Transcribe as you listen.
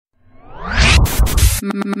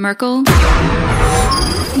Merkel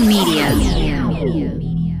Media.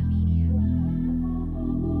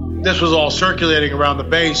 This was all circulating around the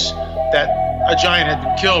base that a giant had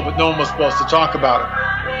been killed, but no one was supposed to talk about it.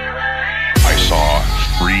 I saw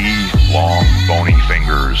 3 long, bony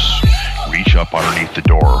fingers reach up underneath the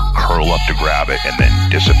door, curl up to grab it, and then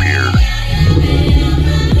disappear.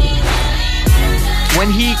 When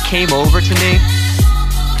he came over to me,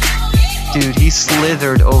 dude, he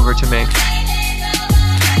slithered over to me.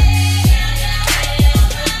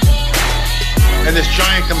 And this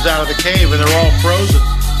giant comes out of the cave, and they're all frozen.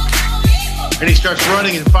 And he starts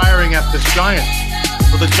running and firing at this giant.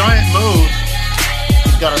 Well, the giant moves.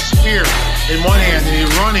 He's got a spear in one hand, and he's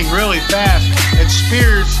running really fast and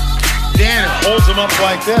spears Dan and holds him up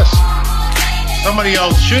like this. Somebody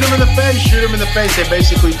yells, shoot him in the face, shoot him in the face. They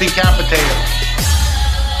basically decapitate him.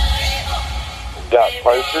 Got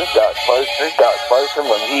closer.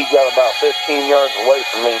 When he got about 15 yards away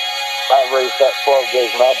from me, I raised that 12 gauge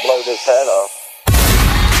and I blowed his head off.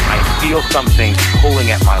 I feel something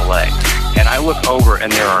pulling at my leg. And I look over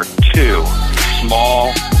and there are 2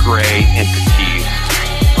 small gray entities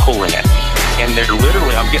pulling at me. And they're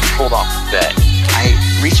literally, I'm getting pulled off the bed. I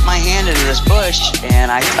reached my hand into this bush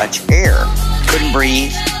and I touched air. Couldn't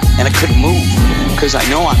breathe and I couldn't move because I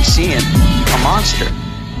know I'm seeing a monster.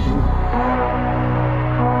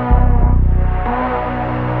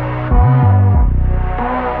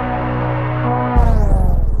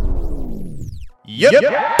 Yep.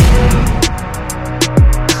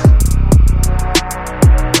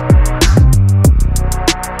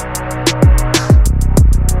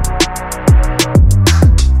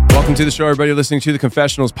 Welcome to the show, everybody. You're listening to the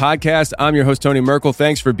Confessionals podcast. I'm your host, Tony Merkel.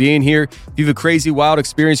 Thanks for being here. If you have a crazy, wild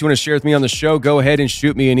experience you want to share with me on the show, go ahead and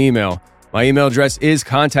shoot me an email. My email address is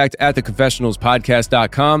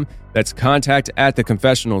contact@theconfessionalspodcast.com. That's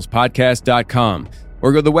contact@theconfessionalspodcast.com.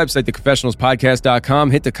 Or go to the website, theconfessionalspodcast.com,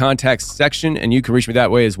 hit the contact section, and you can reach me that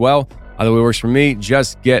way as well. Either way works for me.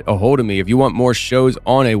 Just get a hold of me. If you want more shows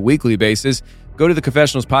on a weekly basis, go to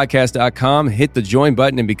theconfessionalspodcast.com, hit the join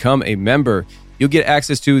button, and become a member. You'll get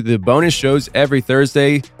access to the bonus shows every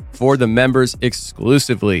Thursday for the members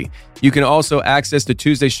exclusively. You can also access the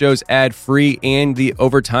Tuesday shows ad-free and the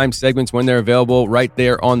overtime segments when they're available right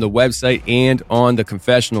there on the website and on the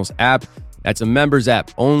Confessionals app. That's a members app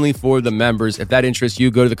only for the members. If that interests you,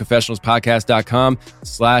 go to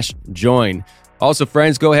theconfessionalspodcast.com/join. Also,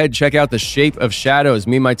 friends, go ahead and check out The Shape of Shadows.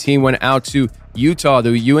 Me and my team went out to Utah,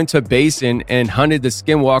 the Uinta Basin, and hunted the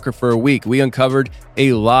Skinwalker for a week. We uncovered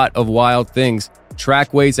a lot of wild things.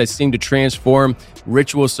 Trackways that seemed to transform,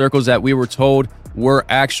 ritual circles that we were told were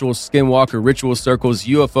actual Skinwalker ritual circles,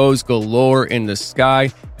 UFOs galore in the sky,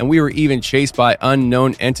 and we were even chased by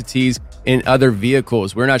unknown entities in other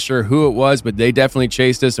vehicles. We're not sure who it was, but they definitely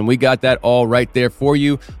chased us, and we got that all right there for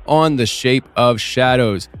you on The Shape of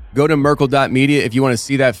Shadows. Go to Merkel.media if you want to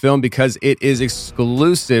see that film because it is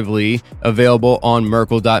exclusively available on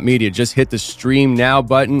Merkel.media. Just hit the stream now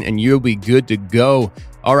button and you'll be good to go.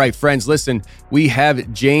 All right, friends, listen, we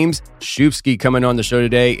have James Shupsky coming on the show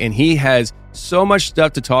today, and he has so much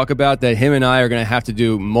stuff to talk about that him and I are going to have to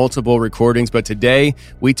do multiple recordings. But today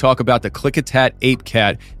we talk about the Klickitat ape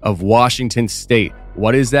cat of Washington State.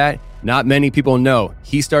 What is that? Not many people know.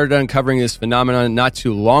 He started uncovering this phenomenon not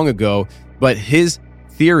too long ago, but his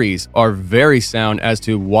theories are very sound as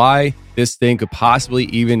to why this thing could possibly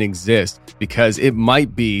even exist, because it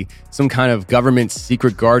might be some kind of government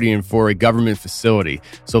secret guardian for a government facility.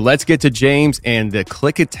 So let's get to James and the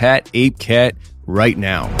Klickitat ape cat right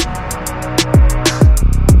now.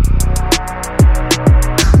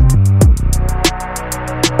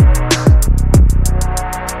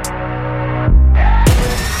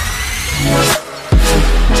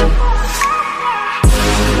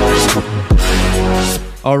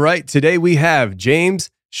 All right, today we have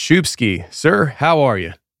James Shupsky. Sir, how are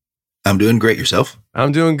you? I'm doing great. Yourself?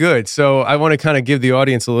 I'm doing good. So I want to kind of give the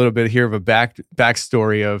audience a little bit here of a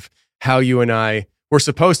backstory of how you and I were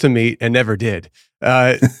supposed to meet and never did.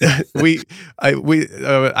 I think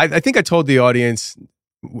I told the audience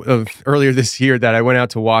earlier this year that I went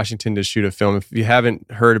out to Washington to shoot a film. If you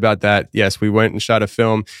haven't heard about that, yes, we went and shot a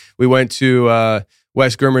film. We went to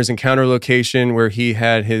Wes Germer's encounter location where he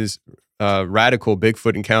had his radical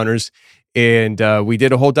Bigfoot encounters. And we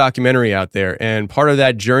did a whole documentary out there. And part of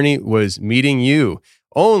that journey was meeting you.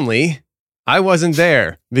 Only I wasn't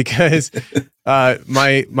there because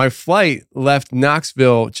my flight left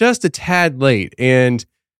Knoxville just a tad late. And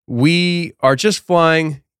we are just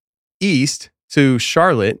flying east to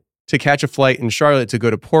Charlotte to catch a flight in Charlotte to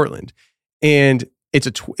go to Portland. And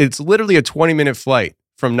it's literally a 20-minute flight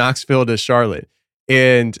from Knoxville to Charlotte.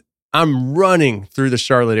 And I'm running through the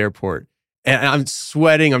Charlotte airport and I'm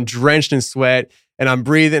sweating. I'm drenched in sweat and I'm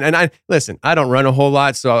breathing. And I don't run a whole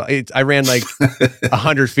lot. So I ran like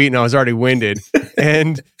 100 feet and I was already winded.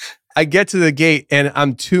 And I get to the gate and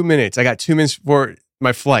I'm 2 minutes. I got 2 minutes for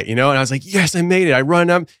my flight, And I was like, yes, I made it. I run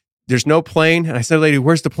up. There's no plane. And I said, lady,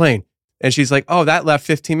 where's the plane? And she's like, oh, that left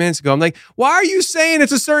 15 minutes ago. I'm like, why are you saying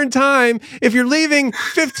it's a certain time if you're leaving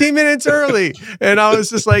 15 minutes early? And I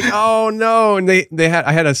was just like, oh no. And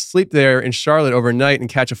I had to sleep there in Charlotte overnight and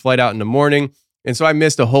catch a flight out in the morning. And so I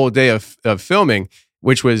missed a whole day of filming,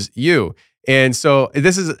 which was you. And so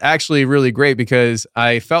this is actually really great because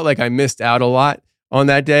I felt like I missed out a lot on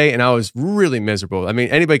that day. And I was really miserable. I mean,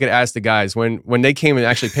 anybody could ask the guys when they came and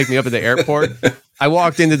actually picked me up at the airport, I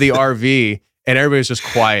walked into the RV and everybody was just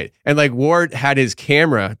quiet. And like Ward had his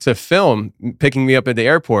camera to film picking me up at the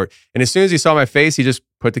airport. And as soon as he saw my face, he just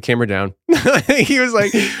put the camera down. He was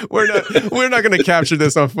like, we're not going to capture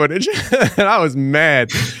this on footage. And I was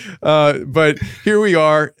mad. But here we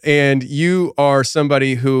are. And you are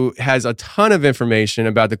somebody who has a ton of information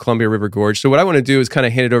about the Columbia River Gorge. So what I want to do is kind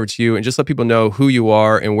of hand it over to you and just let people know who you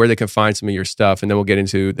are and where they can find some of your stuff. And then we'll get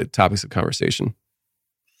into the topics of conversation.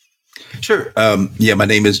 Sure. My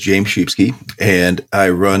name is James Sheepsky, and I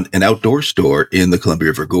run an outdoor store in the Columbia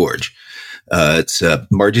River Gorge. It's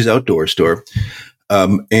Margie's Outdoor Store.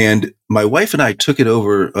 And my wife and I took it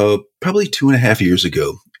over probably 2.5 years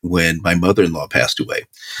ago when my mother-in-law passed away.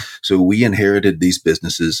 So we inherited these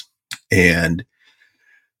businesses. And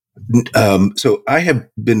so I have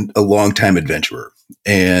been a long-time adventurer.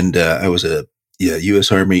 And I was a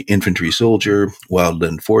U.S. Army infantry soldier,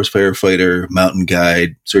 wildland forest firefighter, mountain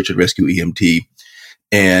guide, search and rescue EMT.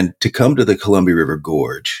 And to come to the Columbia River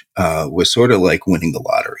Gorge was sort of like winning the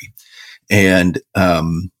lottery. And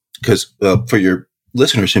because for your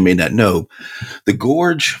listeners who may not know, the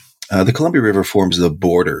gorge, the Columbia River forms the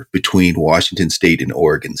border between Washington State and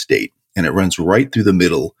Oregon State. And it runs right through the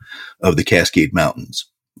middle of the Cascade Mountains.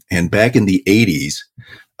 And back in the 80s,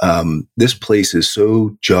 this place is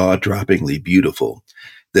so jaw-droppingly beautiful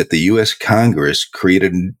that the U.S. Congress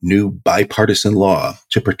created a new bipartisan law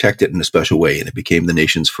to protect it in a special way, and it became the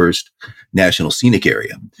nation's first national scenic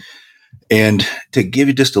area. And to give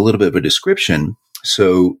you just a little bit of a description,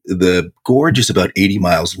 so the gorge is about 80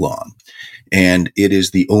 miles long, and it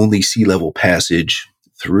is the only sea level passage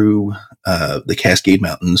through the Cascade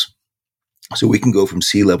Mountains. So we can go from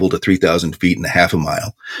sea level to 3,000 feet in a half a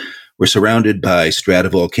mile. We're surrounded by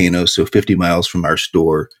stratovolcanoes. So 50 miles from our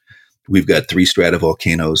store, we've got 3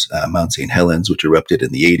 stratovolcanoes, Mount St. Helens, which erupted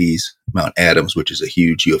in the 80s, Mount Adams, which is a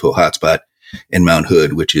huge UFO hotspot, and Mount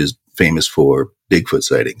Hood, which is famous for Bigfoot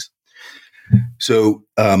sightings. So,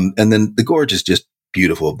 and then the gorge is just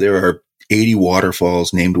beautiful. There are 80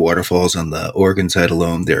 waterfalls, named waterfalls on the Oregon side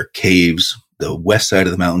alone. There are caves. The west side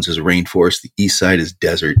of the mountains is rainforest. The east side is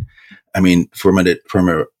desert. I mean, from an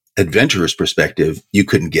adventurer's perspective, you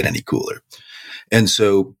couldn't get any cooler. And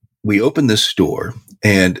so we opened this store,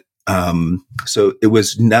 and so it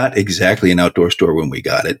was not exactly an outdoor store when we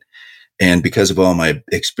got it. And because of all my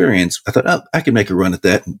experience, I thought, oh, I can make a run at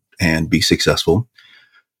that and be successful.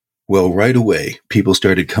 Well, right away, people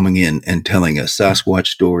started coming in and telling us Sasquatch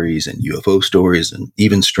stories and UFO stories and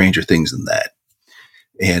even stranger things than that.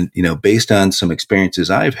 And, based on some experiences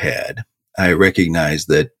I've had, I recognize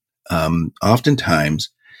that oftentimes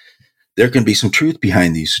there can be some truth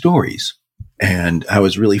behind these stories. And I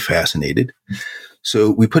was really fascinated.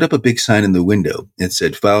 So we put up a big sign in the window. It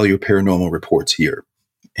said, file your paranormal reports here.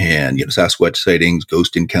 And, Sasquatch sightings,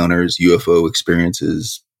 ghost encounters, UFO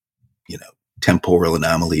experiences, temporal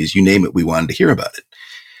anomalies, you name it, we wanted to hear about it.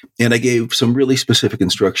 And I gave some really specific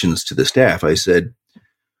instructions to the staff. I said,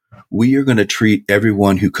 we are going to treat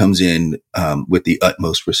everyone who comes in with the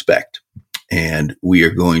utmost respect. And we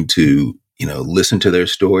are going to, listen to their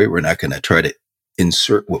story. We're not going to try to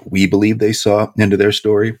insert what we believe they saw into their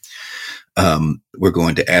story. We're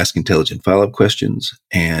going to ask intelligent follow-up questions,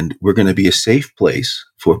 and we're going to be a safe place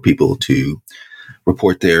for people to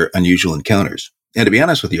report their unusual encounters. And to be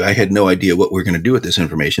honest with you, I had no idea what we're going to do with this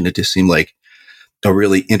information. It just seemed like a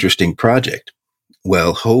really interesting project.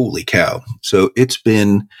 Well, holy cow. So it's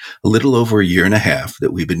been a little over 1.5 years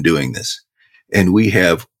that we've been doing this, and we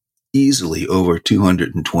have easily over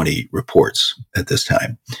 220 reports at this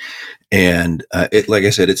time. And like I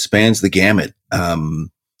said, it spans the gamut.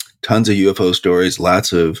 Tons of UFO stories,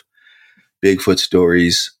 lots of Bigfoot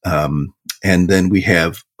stories. And then we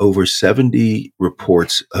have over 70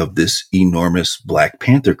 reports of this enormous Black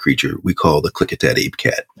Panther creature we call the Klickitat ape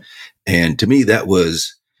cat. And to me,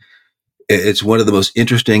 it's one of the most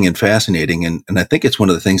interesting and fascinating. And I think it's one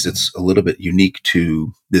of the things that's a little bit unique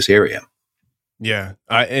to this area. Yeah.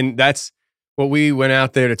 And that's what we went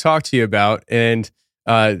out there to talk to you about. And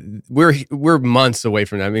we're months away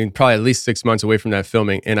from that. I mean, probably at least 6 months away from that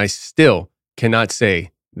filming. And I still cannot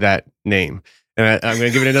say that name. And I'm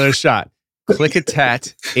going to give it another shot.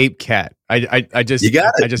 Klickitat Ape Cat. I just You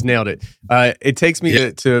got it. I just nailed it. It takes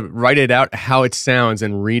me to write it out how it sounds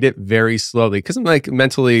and read it very slowly because I'm like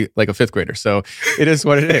mentally like a fifth grader. So it is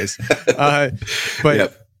what it is. But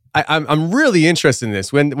Yep. I'm really interested in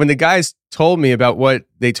this. When the guys told me about what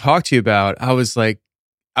they talked to you about, I was like,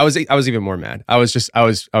 I was even more mad. I was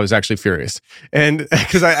actually furious, and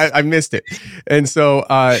because I missed it. And so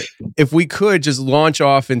if we could just launch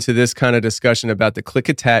off into this kind of discussion about the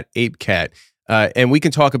Klickitat Ape Cat, and we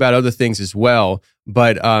can talk about other things as well.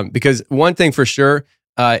 But because one thing for sure,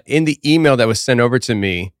 in the email that was sent over to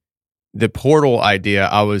me, the portal idea,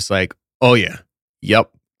 I was like, oh yeah, yep,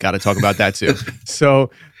 got to talk about that too.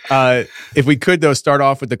 So if we could though, start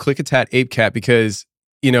off with the Klickitat Ape Cat because.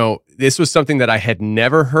 You know, this was something that I had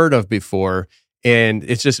never heard of before, and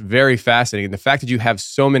it's just very fascinating. The fact that you have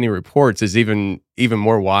so many reports is even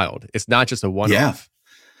more wild. It's not just a one-off.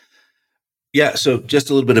 Yeah. So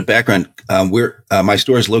just a little bit of background. My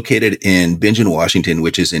store is located in Bingen, Washington,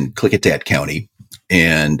 which is in Klickitat County,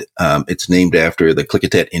 and it's named after the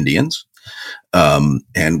Klickitat Indians.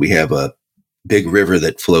 And we have a big river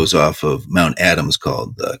that flows off of Mount Adams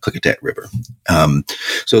called the Klickitat River.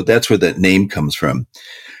 So that's where that name comes from.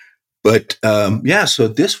 But so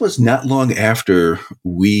this was not long after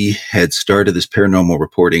we had started this paranormal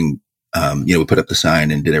reporting. We put up the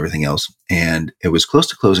sign and did everything else. And it was close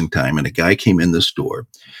to closing time. And a guy came in the store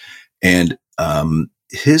and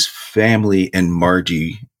his family and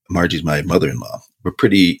Margie's my mother-in-law, were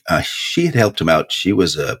pretty, she had helped him out. She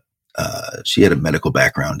had a medical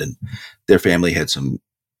background and their family had some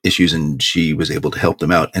issues and she was able to help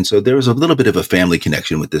them out. And so there was a little bit of a family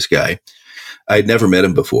connection with this guy. I'd never met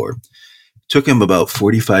him before. Took him about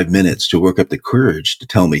 45 minutes to work up the courage to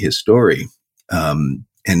tell me his story.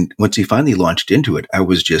 And once he finally launched into it, I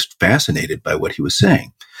was just fascinated by what he was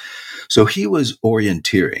saying. So he was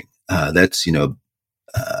orienteering. That's,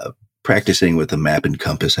 practicing with a map and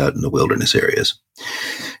compass out in the wilderness areas.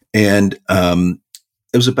 And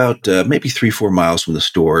it was about maybe 3-4 miles from the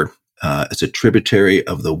store. It's a tributary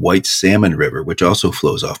of the White Salmon River, which also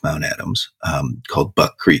flows off Mount Adams, called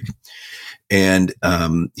Buck Creek. And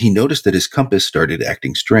he noticed that his compass started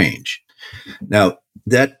acting strange. Now,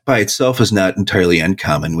 that by itself is not entirely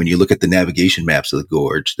uncommon. When you look at the navigation maps of the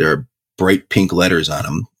gorge, there are bright pink letters on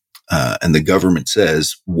them. And the government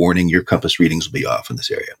says, warning, your compass readings will be off in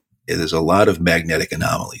this area. There's a lot of magnetic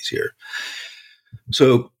anomalies here.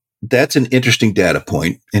 So that's an interesting data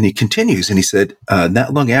point. And he continues and he said,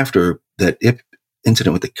 not long after that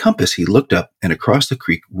incident with the compass, he looked up and across the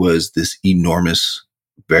creek was this enormous,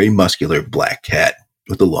 very muscular black cat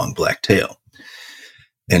with a long black tail.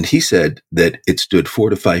 And he said that it stood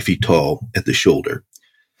 4 to 5 feet tall at the shoulder.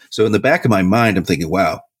 So in the back of my mind, I'm thinking,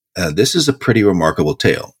 wow, this is a pretty remarkable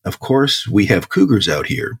tale. Of course, we have cougars out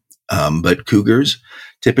here, but cougars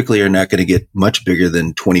typically are not going to get much bigger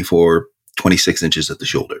than 24, 26 inches at the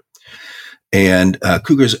shoulder. And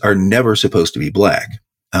cougars are never supposed to be black.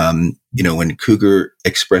 When cougar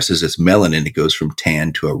expresses its melanin, it goes from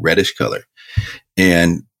tan to a reddish color.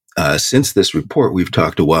 And since this report, we've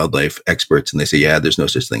talked to wildlife experts, and they say, yeah, there's no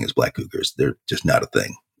such thing as black cougars. They're just not a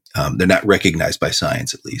thing. They're not recognized by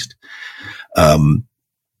science, at least.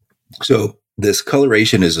 So this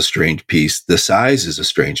coloration is a strange piece. The size is a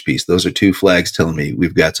strange piece. Those are two flags telling me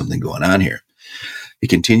we've got something going on here. He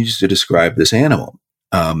continues to describe this animal.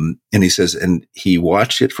 And he says, and he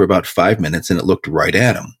watched it for about 5 minutes and it looked right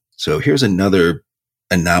at him. So here's another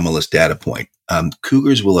anomalous data point.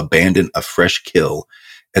 Cougars will abandon a fresh kill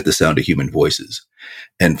at the sound of human voices.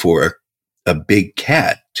 And for a big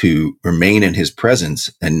cat to remain in his presence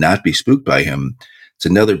and not be spooked by him, it's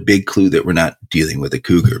another big clue that we're not dealing with a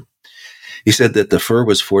cougar. He said that the fur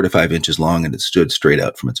was 4 to 5 inches long and it stood straight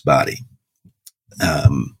out from its body.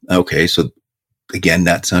 Okay, so again,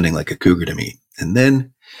 not sounding like a cougar to me. And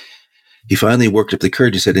then he finally worked up the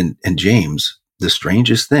courage and said, and James, the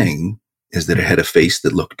strangest thing is that it had a face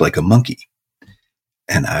that looked like a monkey.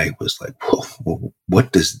 And I was like, whoa,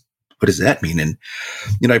 what does that mean? And,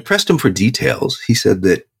 I pressed him for details. He said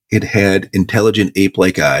that it had intelligent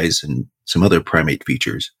ape-like eyes and some other primate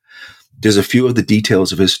features. There's a few of the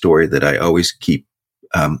details of his story that I always keep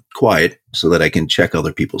quiet so that I can check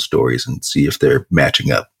other people's stories and see if they're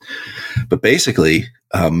matching up. But basically,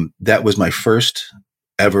 that was my first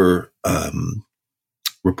ever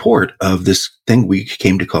report of this thing we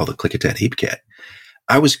came to call the Klickitat Ape Cat.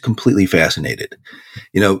 I was completely fascinated.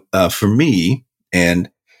 For me, and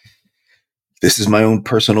this is my own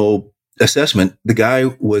personal assessment. The guy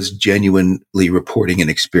was genuinely reporting an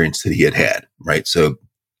experience that he had, right? So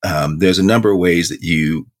there's a number of ways that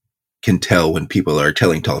you can tell when people are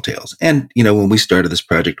telling tall tales. And, when we started this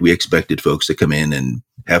project, we expected folks to come in and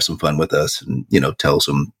have some fun with us and, tell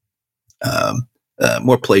some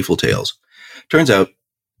more playful tales. Turns out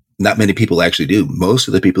not many people actually do. Most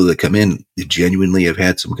of the people that come in genuinely have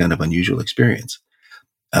had some kind of unusual experience.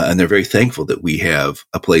 And they're very thankful that we have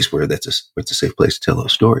a place where it's a safe place to tell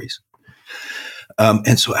those stories.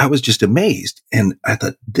 And so I was just amazed. And I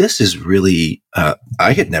thought, this is really,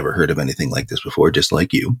 I had never heard of anything like this before, just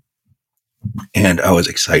like you. And I was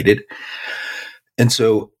excited. And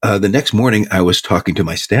so the next morning I was talking to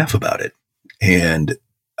my staff about it. And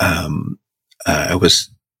I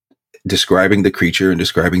was describing the creature and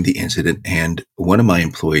describing the incident. And one of my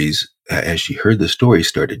employees, as she heard the story,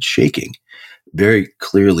 started shaking, very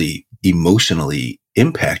clearly emotionally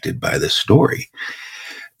impacted by this story.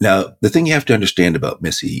 Now, the thing you have to understand about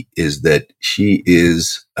Missy is that she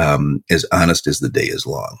is as honest as the day is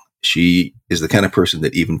long. She is the kind of person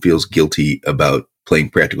that even feels guilty about playing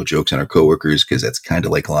practical jokes on her coworkers because that's kind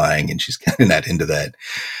of like lying, and she's kind of not into that.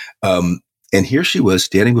 And here she was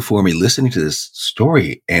standing before me listening to this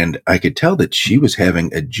story, and I could tell that she was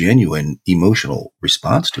having a genuine emotional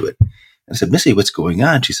response to it. I said, Missy, what's going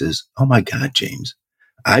on? She says, oh my God, James,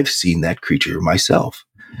 I've seen that creature myself.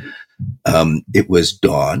 It was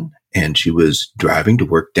dawn, and she was driving to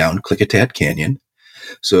work down Klickitat Canyon.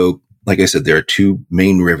 So, like I said, there are two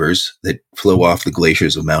main rivers that flow off the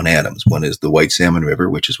glaciers of Mount Adams. One is the White Salmon River,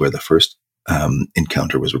 which is where the first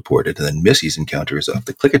encounter was reported. And then Missy's encounter is off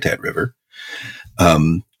the Klickitat River,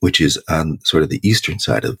 which is on sort of the eastern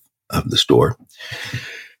side of the store,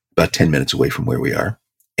 about 10 minutes away from where we are.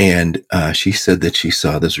 And she said that she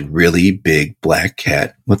saw this really big black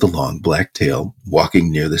cat with a long black tail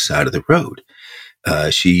walking near the side of the road.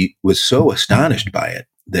 She was so astonished by it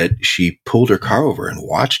that she pulled her car over and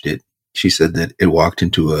watched it. She said that it walked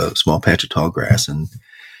into a small patch of tall grass, and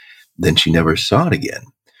then she never saw it again.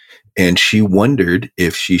 And she wondered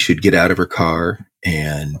if she should get out of her car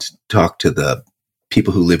and talk to the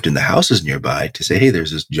people who lived in the houses nearby to say, hey,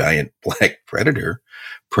 there's this giant black predator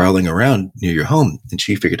prowling around near your home. And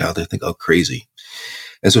she figured out, they think, oh, crazy.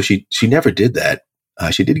 And so she never did that.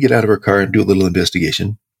 She did get out of her car and do a little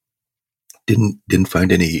investigation. Didn't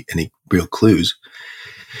find any real clues.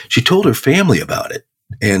 She told her family about it,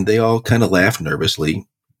 and they all kind of laughed nervously.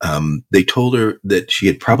 They told her that she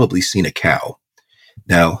had probably seen a cow.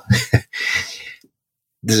 Now,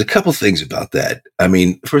 there's a couple things about that. I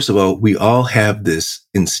mean, first of all, we all have this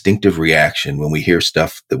instinctive reaction when we hear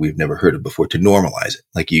stuff that we've never heard of before to normalize it.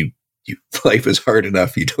 Like life is hard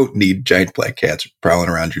enough. You don't need giant black cats prowling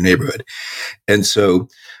around your neighborhood. And so,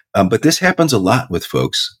 but this happens a lot with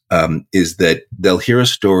folks, is that they'll hear a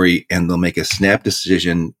story and they'll make a snap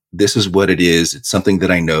decision. This is what it is. It's something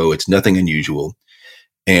that I know. It's nothing unusual.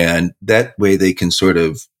 And that way they can sort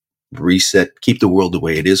of reset, keep the world the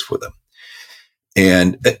way it is for them.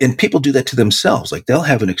 And people do that to themselves. Like they'll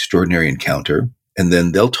have an extraordinary encounter and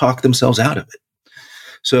then they'll talk themselves out of it.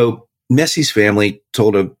 So Missy's family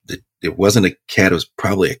told her that it wasn't a cat, it was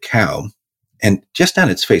probably a cow. And just on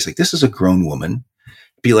its face, like this is a grown woman.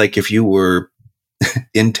 It'd be like if you were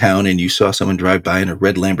in town and you saw someone drive by in a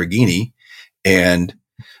red Lamborghini and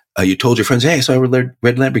you told your friends, hey, I saw a red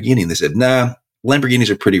Lamborghini. And they said, nah, Lamborghinis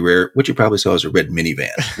are pretty rare. What you probably saw is a red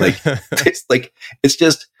minivan. It's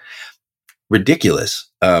just ridiculous.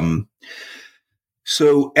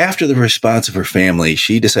 So after the response of her family,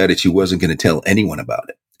 she decided she wasn't going to tell anyone about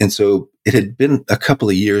it. And so it had been a couple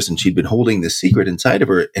of years and she'd been holding this secret inside of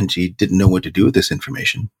her and she didn't know what to do with this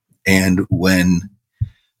information. And when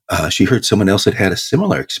she heard someone else had had a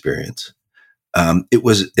similar experience, it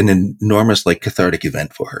was an enormous, cathartic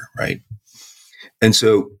event for her, right? And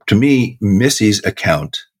so to me, Missy's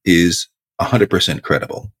account is 100%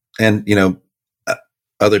 credible. And,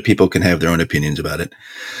 other people can have their own opinions about it.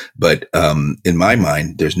 But in my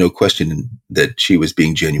mind, there's no question that she was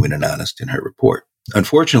being genuine and honest in her report.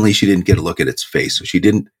 Unfortunately, she didn't get a look at its face. So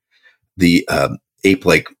the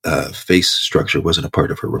ape-like face structure wasn't a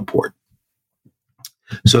part of her report.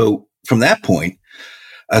 So from that point,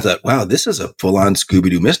 I thought, wow, this is a full-on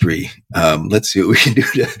Scooby-Doo mystery. Let's see what we can do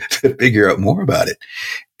to figure out more about it.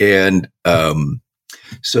 And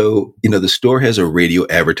so, the store has a radio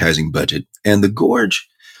advertising budget, and the Gorge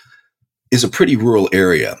is a pretty rural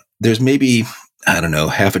area. There's maybe, I don't know,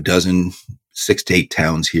 half a dozen, 6 to 8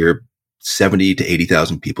 towns here, 70 to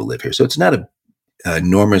 80,000 people live here. So it's not a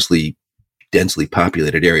enormously densely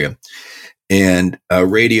populated area. And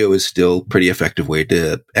radio is still a pretty effective way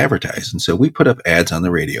to advertise. And so we put up ads on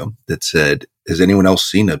the radio that said, has anyone else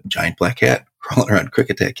seen a giant black cat crawling around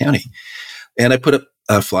Klickitat County? And I put up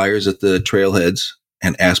flyers at the trailheads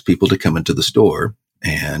and asked people to come into the store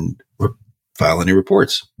and file any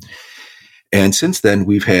reports. And since then,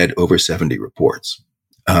 we've had over 70 reports.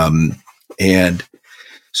 And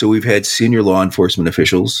so we've had senior law enforcement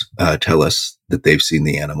officials tell us that they've seen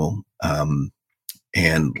the animal.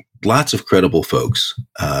 And lots of credible folks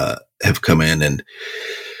have come in. And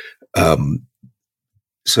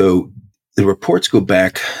so the reports go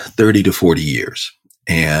back 30 to 40 years.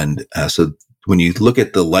 And so when you look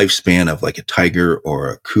at the lifespan of like a tiger or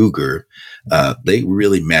a cougar, they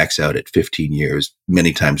really max out at 15 years,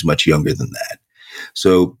 many times much younger than that.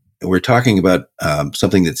 So we're talking about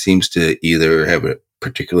something that seems to either have a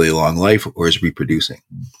particularly long life or is reproducing.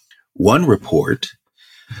 One report,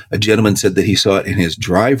 a gentleman said that he saw it in his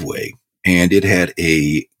driveway and it had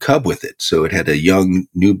a cub with it. So it had a young,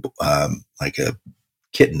 new, like a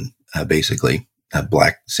kitten, basically,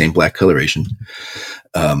 same black coloration.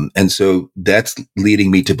 And so that's leading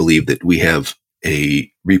me to believe that we have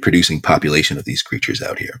a reproducing population of these creatures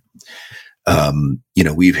out here.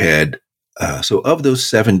 We've had, so of those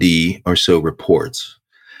 70 or so reports,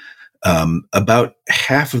 about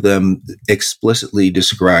half of them explicitly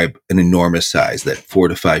describe an enormous size, that 4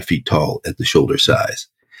 to 5 feet tall at the shoulder size.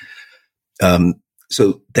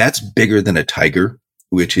 So that's bigger than a tiger,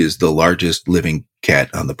 which is the largest living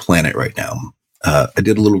cat on the planet right now. I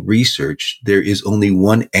did a little research. There is only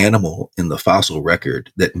one animal in the fossil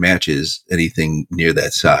record that matches anything near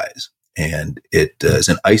that size. And it is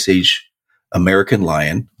an Ice Age American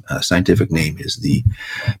lion. Scientific name is the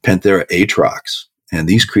Panthera atrox. And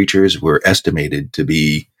these creatures were estimated to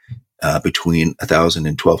be between 1,000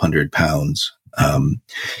 and 1,200 pounds.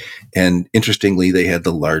 And interestingly, they had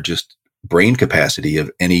the largest brain capacity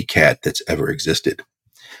of any cat that's ever existed.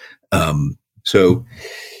 So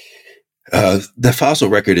the fossil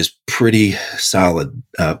record is pretty solid.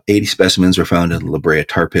 80 specimens were found in La Brea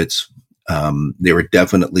tar pits. They were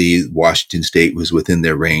definitely, Washington State was within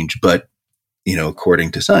their range, but,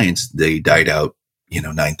 according to science, they died out,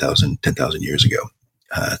 9,000, 10,000 years ago,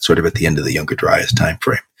 sort of at the end of the Younger Dryas time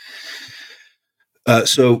frame.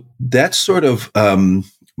 So that sort of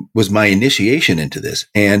was my initiation into this.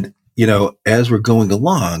 And, as we're going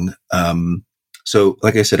along, so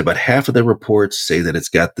like I said, about half of the reports say that it's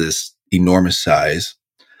got this enormous size.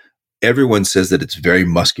 Everyone says that it's very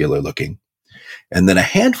muscular looking. And then a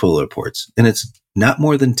handful of reports, and it's not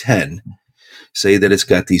more than 10, say that it's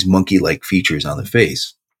got these monkey-like features on the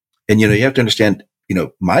face. And, you have to understand,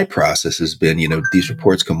 my process has been, these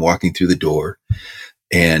reports come walking through the door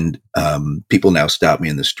and people now stop me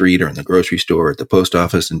in the street or in the grocery store or at the post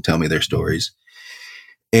office and tell me their stories.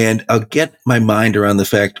 And I'll get my mind around the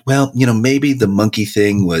fact, well, maybe the monkey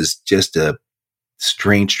thing was just a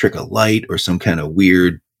strange trick of light or some kind of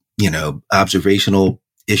weird, observational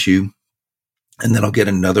issue. And then I'll get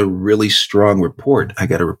another really strong report. I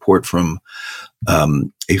got a report from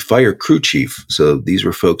a fire crew chief. So these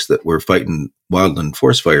were folks that were fighting wildland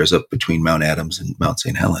forest fires up between Mount Adams and Mount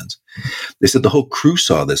St. Helens. They said the whole crew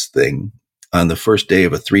saw this thing on the first day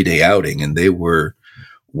of a 3-day outing, and they were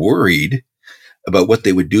worried about what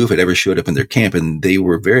they would do if it ever showed up in their camp. And they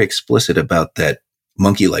were very explicit about that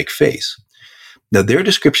monkey-like face. Now, their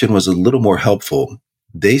description was a little more helpful.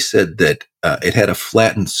 They said that it had a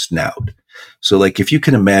flattened snout. So like if you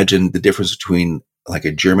can imagine the difference between like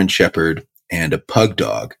a German Shepherd and a pug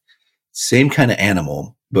dog, same kind of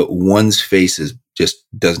animal, but one's face just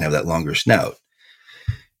doesn't have that longer snout.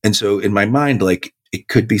 And so in my mind, like it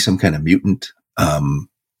could be some kind of mutant,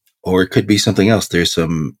 or it could be something else. There's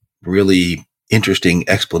some really interesting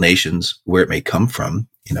explanations where it may come from.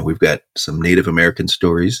 We've got some Native American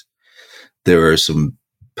stories. There are some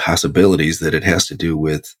possibilities that it has to do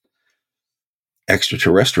with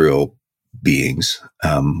extraterrestrial beings,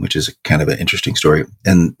 which is kind of an interesting story.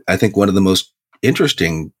 And I think one of the most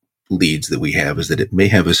interesting leads that we have is that it may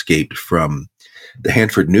have escaped from the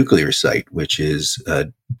Hanford nuclear site, which is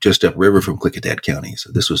just upriver from Klickitat County. So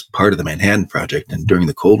this was part of the Manhattan Project. And during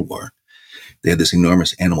the Cold War, they had this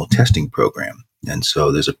enormous animal testing program. And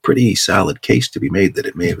so there's a pretty solid case to be made that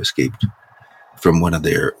it may have escaped from one of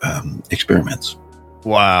their experiments.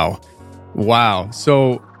 Wow.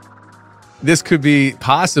 So this could be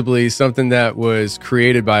possibly something that was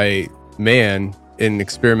created by man in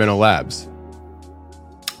experimental labs.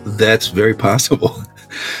 That's very possible.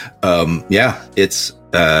 Yeah, it's,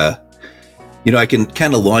 I can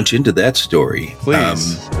kind of launch into that story.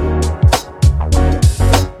 Please.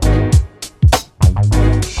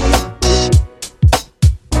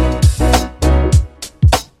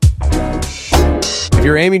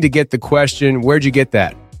 you're aiming to get the question, where'd you get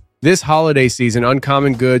that? This holiday season,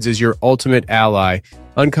 Uncommon Goods is your ultimate ally.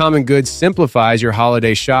 Uncommon Goods simplifies your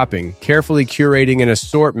holiday shopping, carefully curating an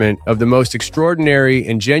assortment of the most extraordinary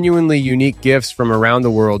and genuinely unique gifts from around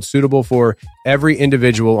the world, suitable for every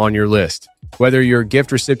individual on your list. Whether your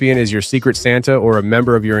gift recipient is your secret Santa or a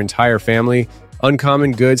member of your entire family,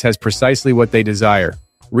 Uncommon Goods has precisely what they desire.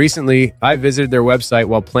 Recently, I visited their website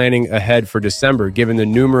while planning ahead for December, given the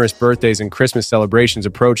numerous birthdays and Christmas celebrations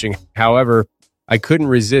approaching. However, I couldn't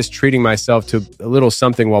resist treating myself to a little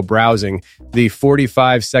something while browsing. The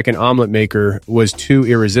 45-second omelet maker was too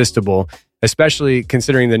irresistible, especially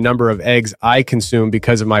considering the number of eggs I consume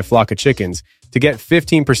because of my flock of chickens. To get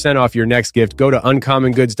 15% off your next gift, go to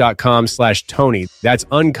uncommongoods.com/Tony. That's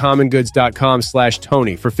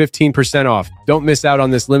uncommongoods.com/Tony for 15% off. Don't miss out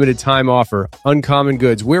on this limited time offer. Uncommon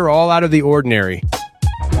Goods. We're all out of the ordinary.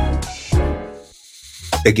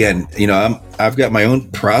 Again, I've got my own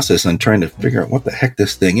process on trying to figure out what the heck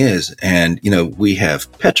this thing is. And, we have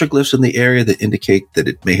petroglyphs in the area that indicate that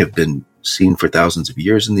it may have been seen for thousands of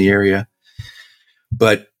years in the area.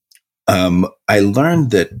 But I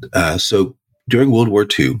learned that, so during World War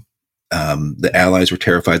II, the Allies were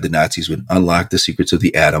terrified the Nazis would unlock the secrets of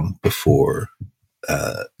the atom before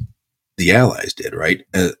the Allies did, right?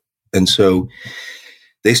 And so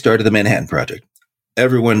they started the Manhattan Project.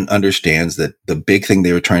 Everyone understands that the big thing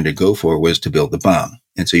they were trying to go for was to build the bomb.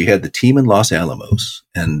 And so you had the team in Los Alamos,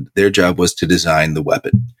 and their job was to design the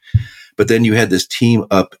weapon. But then you had this team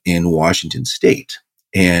up in Washington State,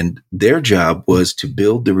 and their job was to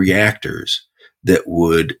build the reactors that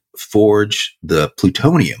would forge the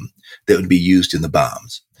plutonium that would be used in the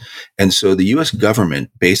bombs. And so the U.S.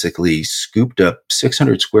 government basically scooped up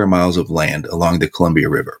 600 square miles of land along the Columbia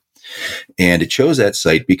River. And it chose that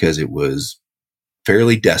site because it was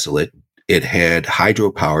fairly desolate. It had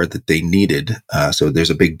hydropower that they needed. So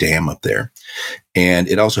there's a big dam up there. And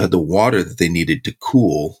it also had the water that they needed to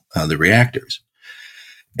cool the reactors.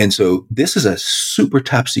 And so this is a super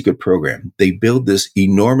top secret program. They build this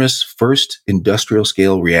enormous first industrial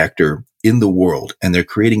scale reactor in the world, and they're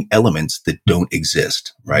creating elements that don't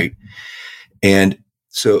exist, right? And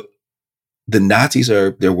so the Nazis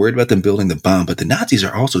they're worried about them building the bomb, but the Nazis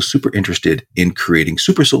are also super interested in creating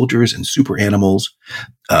super soldiers and super animals.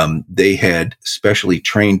 They had specially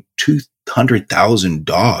trained 200,000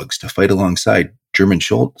 dogs to fight alongside German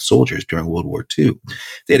soldiers during World War II.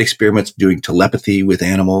 They had experiments doing telepathy with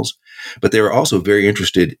animals, but they were also very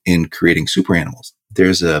interested in creating super animals.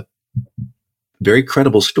 There's a very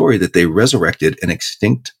credible story that they resurrected an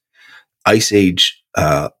extinct Ice Age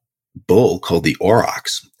bull called the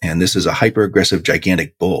aurochs. And this is a hyper-aggressive,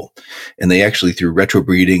 gigantic bull. And they actually, through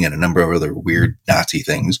retrobreeding and a number of other weird Nazi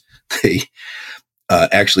things, they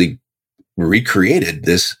actually recreated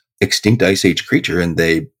this extinct Ice Age creature, and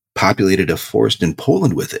they populated a forest in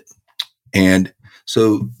Poland with it. And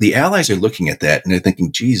so the Allies are looking at that, and they're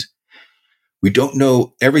thinking, geez, we don't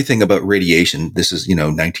know everything about radiation. This is,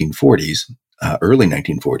 1940s, early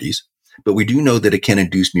 1940s. But we do know that it can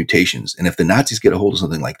induce mutations. And if the Nazis get a hold of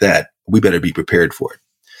something like that, we better be prepared for it.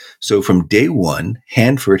 So from day one,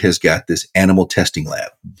 Hanford has got this animal testing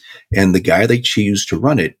lab. And the guy they choose to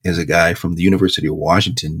run it is a guy from the University of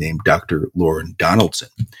Washington named Dr. Loren Donaldson.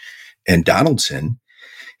 And Donaldson,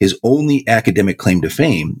 his only academic claim to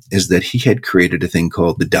fame is that he had created a thing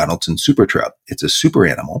called the Donaldson super trout. It's a super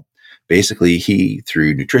animal. Basically, he,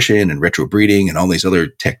 through nutrition and retrobreeding and all these other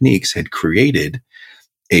techniques, had created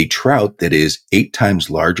a trout that is 8 times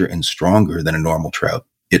larger and stronger than a normal trout.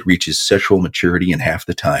 It reaches sexual maturity in half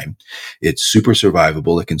the time. It's super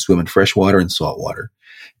survivable. It can swim in fresh water and salt water.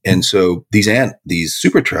 And so these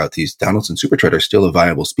super trout, these Donaldson super trout, are still a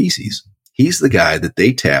viable species. He's the guy that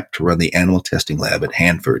they tapped to run the animal testing lab at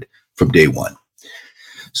Hanford from day one.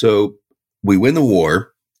 So we win the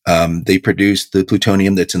war. They produce the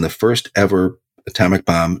plutonium that's in the first ever atomic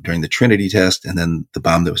bomb during the Trinity test, and then the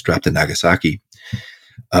bomb that was dropped in Nagasaki.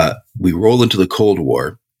 We roll into the Cold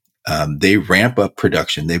War. They ramp up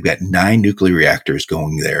production. They've got 9 nuclear reactors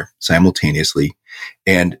going there simultaneously.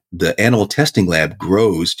 And the animal testing lab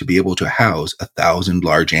grows to be able to house 1,000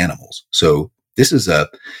 large animals. So this is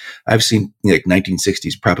I've seen like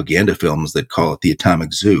 1960s propaganda films that call it the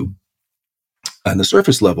atomic zoo. On the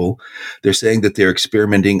surface level, they're saying that they're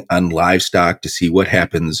experimenting on livestock to see what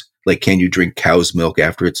happens. Like, can you drink cow's milk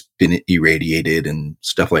after it's been irradiated and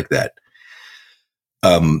stuff like that?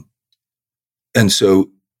 And so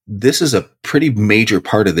this is a pretty major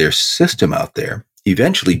part of their system out there.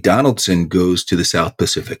 Eventually, Donaldson goes to the South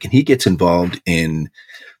Pacific, and he gets involved in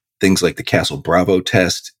things like the Castle Bravo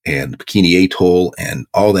test and Bikini Atoll and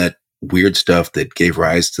all that weird stuff that gave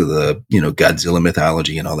rise to the, Godzilla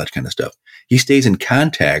mythology and all that kind of stuff. He stays in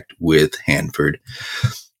contact with Hanford,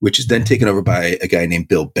 which is then taken over by a guy named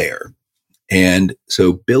Bill Bear. And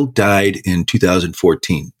so Bill died in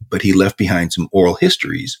 2014, but he left behind some oral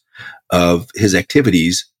histories of his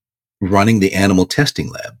activities running the animal testing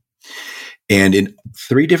lab. And in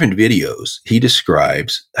 3 different videos, he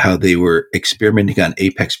describes how they were experimenting on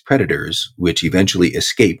apex predators, which eventually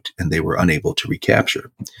escaped and they were unable to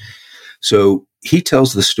recapture. So he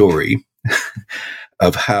tells the story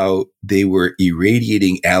of how they were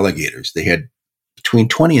irradiating alligators. They had between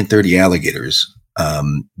 20 and 30 alligators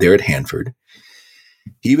there at Hanford.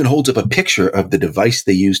 He even holds up a picture of the device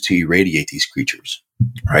they used to irradiate these creatures,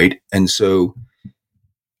 right? And so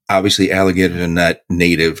obviously alligators are not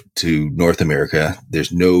native to North America.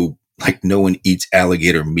 There's no one eats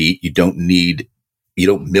alligator meat. You don't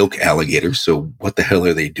milk alligators. So what the hell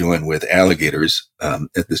are they doing with alligators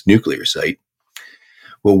at this nuclear site?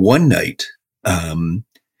 Well, one night,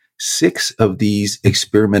 6 of these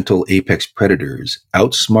experimental apex predators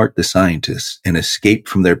outsmart the scientists and escape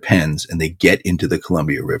from their pens, and they get into the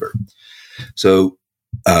Columbia River. So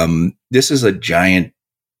this is a giant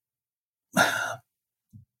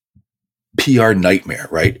PR nightmare,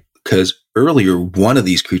 right? Because earlier, one of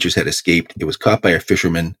these creatures had escaped. It was caught by a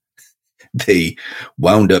fisherman. They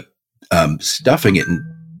wound up stuffing it and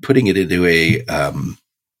putting it into a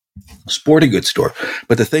sporting goods store.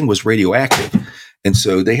 But the thing was radioactive. And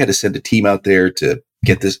so they had to send a team out there to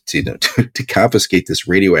get this, to confiscate this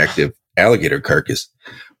radioactive alligator carcass.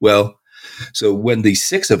 Well, so when the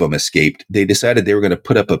 6 of them escaped, they decided they were going to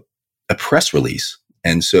put up a press release.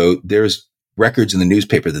 And so there's records in the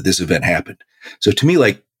newspaper that this event happened. So to me,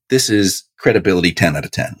 this is credibility 10 out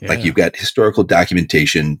of 10. Yeah. You've got historical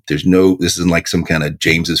documentation. This isn't like some kind of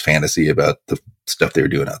James's fantasy about the stuff they were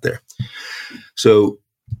doing out there. So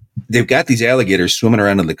they've got these alligators swimming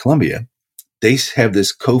around in the Columbia. They have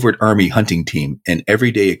this covert army hunting team, and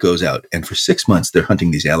every day it goes out. And for 6 months, they're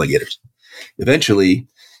hunting these alligators. Eventually,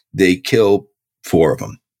 they kill 4 of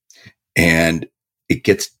them. And it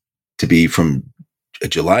gets to be from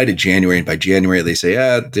July to January. And by January, they say,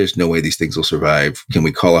 there's no way these things will survive. Can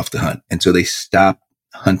we call off the hunt? And so they stop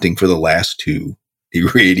hunting for the last 2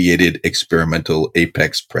 irradiated experimental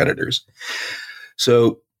apex predators.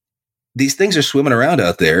 So these things are swimming around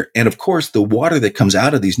out there. And of course, the water that comes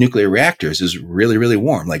out of these nuclear reactors is really, really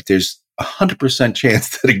warm. There's 100% chance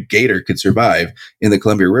that a gator could survive in the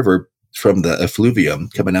Columbia River from the effluvium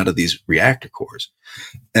coming out of these reactor cores.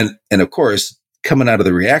 And of course, coming out of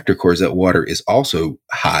the reactor cores, that water is also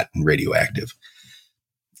hot and radioactive.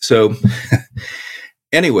 So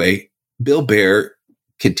anyway, Bill Bear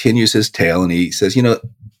continues his tale, and he says,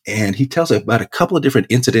 and he tells about a couple of different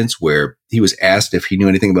incidents where he was asked if he knew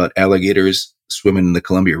anything about alligators swimming in the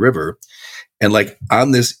Columbia River. And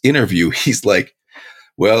on this interview, he's like,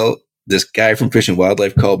 well, this guy from Fish and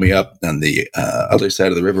Wildlife called me up on the other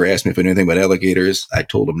side of the river, asked me if I knew anything about alligators. I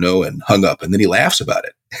told him no and hung up. And then he laughs about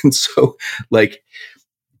it. And so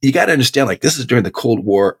you got to understand, this is during the Cold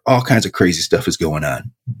War. All kinds of crazy stuff is going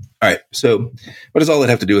on. All right. So what does all that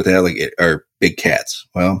have to do with alligator or big cats?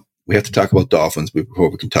 Well, we have to talk about dolphins before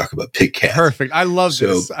we can talk about big cats. Perfect. I love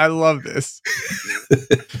this. I love this.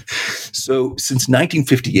 So since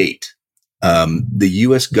 1958, the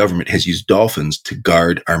U.S. government has used dolphins to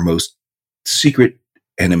guard our most secret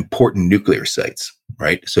and important nuclear sites,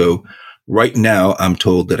 right? So right now, I'm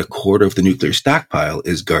told that 1/4 of the nuclear stockpile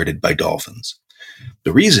is guarded by dolphins.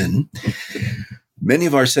 The reason, many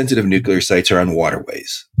of our sensitive nuclear sites are on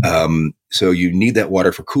waterways. So you need that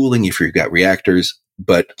water for cooling if you've got reactors.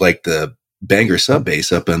 But the Bangor sub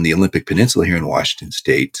base up on the Olympic Peninsula here in Washington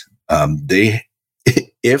State,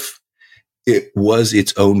 if it was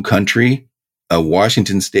its own country,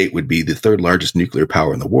 Washington State would be the 3rd largest nuclear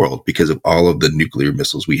power in the world because of all of the nuclear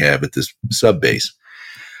missiles we have at this sub base.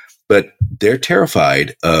 But they're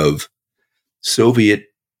terrified of Soviet,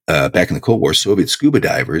 back in the Cold War, Soviet scuba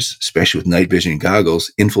divers, especially with night vision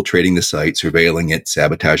goggles, infiltrating the site, surveilling it,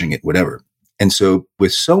 sabotaging it, whatever. And so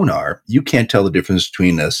with sonar, you can't tell the difference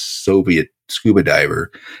between a Soviet scuba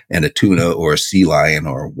diver and a tuna or a sea lion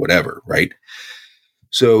or whatever, right?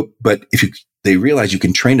 So, but they realize you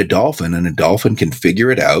can train a dolphin, and a dolphin can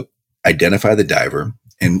figure it out, identify the diver,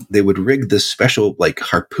 and they would rig this special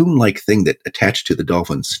harpoon-like thing that attached to the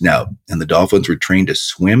dolphin's snout. And the dolphins were trained to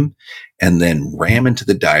swim and then ram into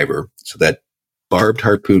the diver so that barbed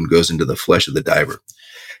harpoon goes into the flesh of the diver.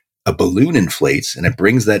 A balloon inflates and it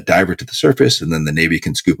brings that diver to the surface, and then the Navy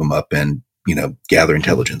can scoop them up and, gather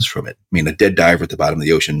intelligence from it. I mean, a dead diver at the bottom of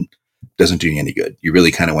the ocean doesn't do you any good. You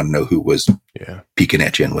really kind of want to know who was peeking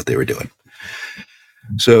at you and what they were doing.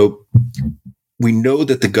 So we know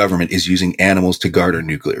that the government is using animals to guard our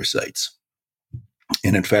nuclear sites.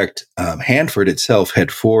 And in fact, Hanford itself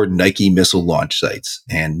had 4 Nike missile launch sites.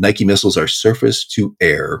 And Nike missiles are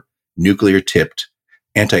surface-to-air, nuclear-tipped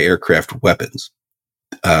anti-aircraft weapons.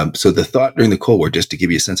 So the thought during the Cold War, just to give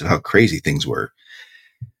you a sense of how crazy things were,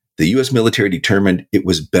 the U.S. military determined it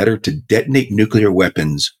was better to detonate nuclear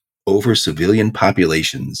weapons over civilian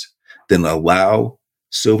populations than allow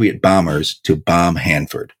Soviet bombers to bomb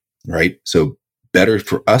Hanford, right? So better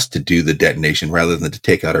for us to do the detonation rather than to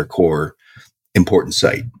take out our core important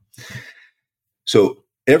site. So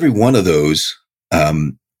every one of those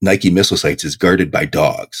Nike missile sites is guarded by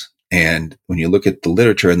dogs. And when you look at the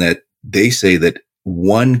literature on that, they say that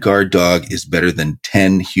 1 guard dog is better than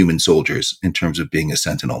 10 human soldiers in terms of being a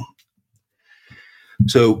sentinel.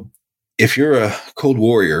 So if you're a Cold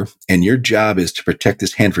Warrior and your job is to protect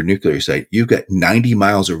this Hanford nuclear site, you've got 90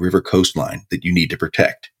 miles of river coastline that you need to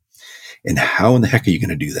protect. And how in the heck are you going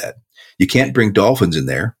to do that? You can't bring dolphins in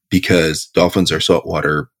there because dolphins are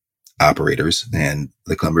saltwater operators and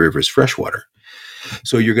the Columbia River is freshwater.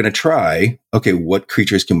 So you're going to try, okay, what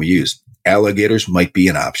creatures can we use? Alligators might be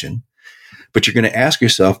an option, but you're going to ask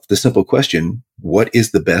yourself the simple question, what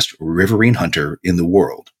is the best riverine hunter in the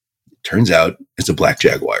world? It turns out it's a black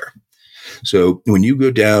jaguar. So when you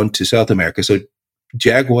go down to South America, so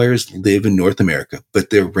jaguars live in North America,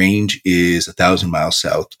 but their range is 1,000 miles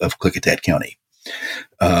south of Klickitat County.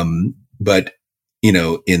 But, you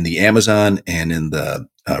know, in the Amazon and in the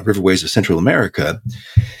riverways of Central America,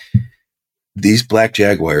 these black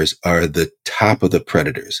jaguars are the top of the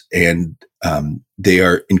predators, and they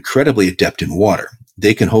are incredibly adept in water.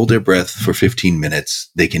 They can hold their breath for 15 minutes.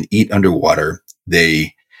 They can eat underwater.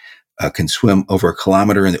 They can swim over a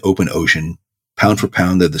kilometer in the open ocean. Pound for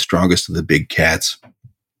pound, they're the strongest of the big cats.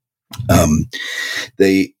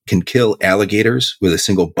 They can kill alligators with a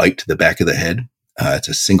single bite to the back of the head. It's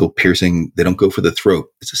a single piercing. They don't go for the throat.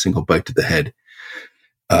 It's a single bite to the head.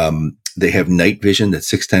 They have night vision that's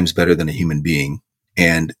 6 times better than a human being.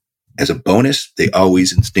 And as a bonus, they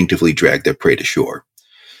always instinctively drag their prey to shore.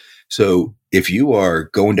 So if you are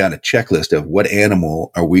going down a checklist of what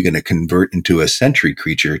animal are we going to convert into a sentry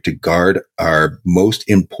creature to guard our most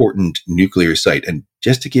important nuclear site, and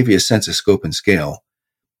just to give you a sense of scope and scale,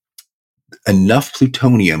 enough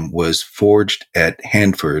plutonium was forged at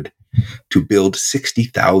Hanford to build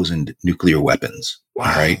 60,000 nuclear weapons. Wow.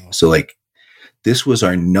 All right. So like this was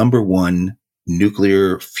our number 1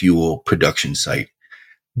 nuclear fuel production site.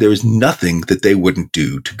 There was nothing that they wouldn't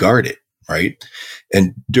do to guard it. Right.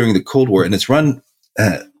 And during the Cold War, and it's run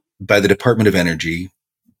by the Department of Energy.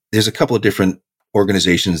 There's a couple of different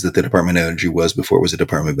organizations that the Department of Energy was before it was the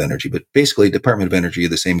Department of Energy, but basically Department of Energy are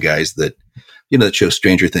the same guys that, you know, that show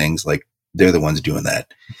Stranger Things, like they're the ones doing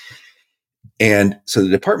that. And so the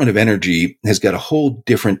Department of Energy has got a whole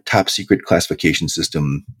different top secret classification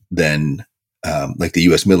system than like the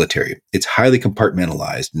U.S. military. It's highly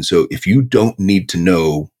compartmentalized. And so if you don't need to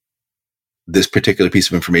know this particular piece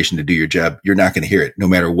of information to do your job, you're not going to hear it, no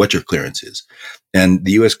matter what your clearance is. And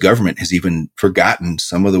the U.S. government has even forgotten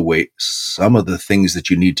some of the things that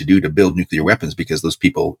you need to do to build nuclear weapons because those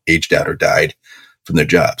people aged out or died from their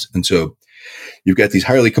jobs. And so you've got these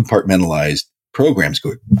highly compartmentalized programs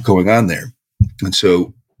going on there. And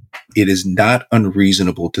so it is not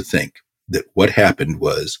unreasonable to think that what happened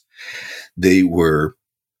was they were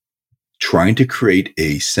trying to create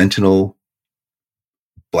a Sentinel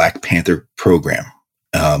Black Panther program.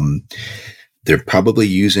 They're probably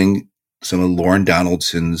using some of Lauren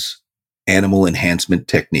Donaldson's animal enhancement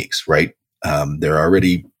techniques, right? They're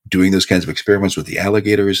already doing those kinds of experiments with the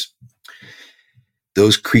alligators.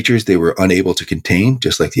 Those creatures they were unable to contain,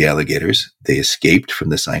 just like the alligators. They escaped from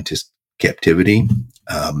the scientist captivity.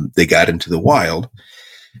 They got into the wild,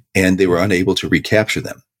 and they were unable to recapture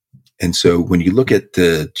them. And so when you look at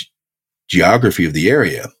the geography of the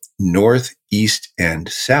area, north, east, and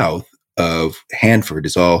south of Hanford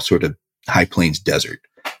is all sort of high plains desert,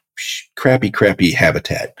 crappy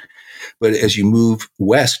habitat. But as you move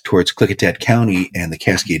west towards Klickitat County and the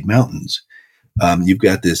Cascade Mountains, you've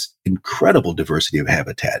got this incredible diversity of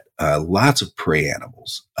habitat, lots of prey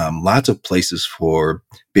animals, lots of places for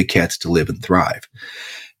big cats to live and thrive.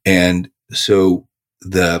 And so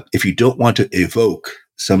if you don't want to evoke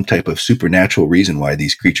some type of supernatural reason why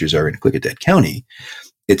these creatures are in Klickitat County,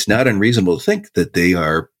 it's not unreasonable to think that they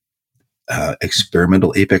are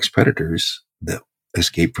experimental apex predators that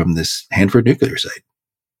escaped from this Hanford nuclear site.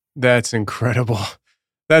 That's incredible.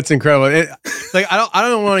 That's incredible. I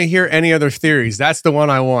don't want to hear any other theories. That's the one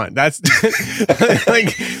I want. That's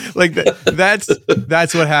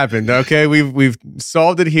that's what happened. Okay, we've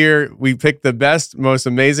solved it here. We picked the best, most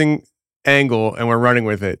amazing angle, and we're running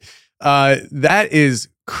with it. That is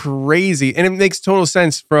crazy, and it makes total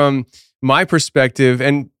sense from my perspective,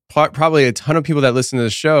 and probably a ton of people that listen to the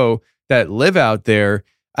show that live out there.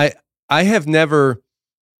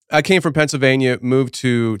 I came from Pennsylvania, moved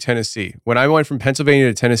to Tennessee. When I went from Pennsylvania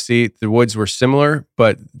to Tennessee, the woods were similar,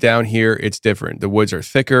 but down here it's different. The woods are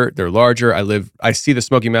thicker, they're larger. I see the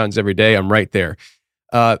Smoky Mountains every day. I'm right there.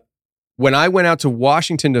 When I went out to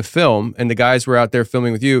Washington to film, and the guys were out there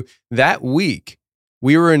filming with you, that week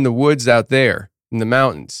we were in the woods out there in the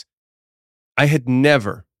mountains. I had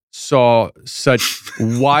never saw such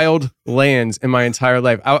wild lands in my entire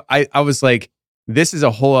life. I was like, this is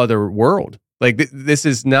a whole other world. Like, this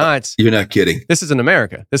is not... You're not kidding. This isn't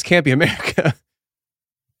America. This can't be America.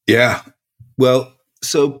 Yeah. Well,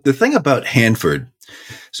 so the thing about Hanford,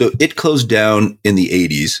 so it closed down in the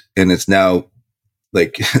 80s, and it's now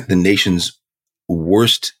like the nation's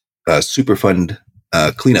worst Superfund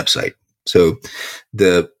cleanup site. So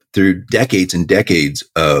through decades and decades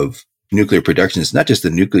of nuclear production, it's not just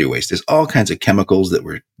the nuclear waste. There's all kinds of chemicals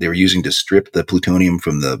that they were using to strip the plutonium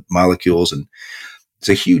from the molecules, and it's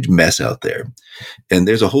a huge mess out there. And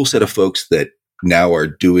there's a whole set of folks that now are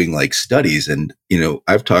doing like studies. And,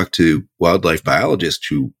 I've talked to wildlife biologists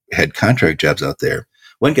who had contract jobs out there.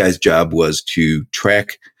 One guy's job was to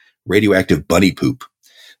track radioactive bunny poop,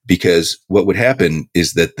 because what would happen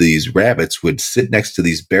is that these rabbits would sit next to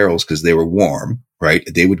these barrels because they were warm, right?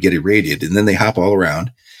 They would get irradiated, and then they hop all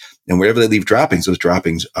around. And wherever they leave droppings, those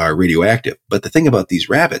droppings are radioactive. But the thing about these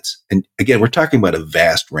rabbits, and again, we're talking about a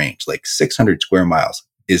vast range, like 600 square miles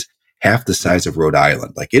is half the size of Rhode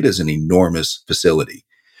Island. Like, it is an enormous facility.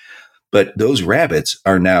 But those rabbits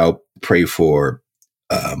are now prey for,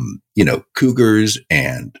 cougars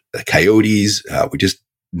and coyotes. We just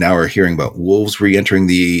now are hearing about wolves re-entering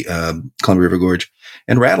the Columbia River Gorge,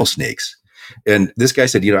 and rattlesnakes. And this guy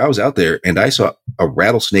said, I was out there and I saw a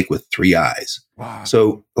rattlesnake with 3 eyes. Wow.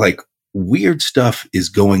 So like, weird stuff is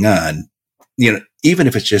going on, even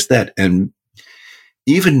if it's just that. And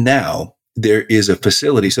even now there is a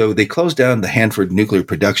facility. So they closed down the Hanford nuclear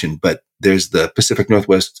production, but there's the Pacific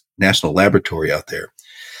Northwest National Laboratory out there.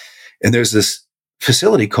 And there's this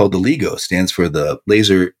facility called the LIGO, stands for the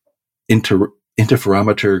Laser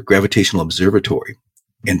Interferometer Gravitational Observatory.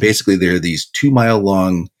 And basically there are these 2-mile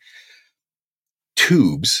long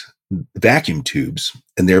tubes, vacuum tubes,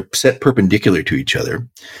 and they're set perpendicular to each other.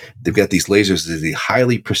 They've got these lasers, the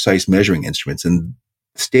highly precise measuring instruments, and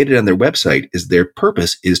stated on their website is their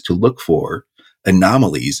purpose is to look for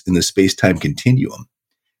anomalies in the space-time continuum.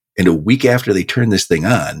 And a week after they turned this thing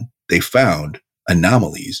on, they found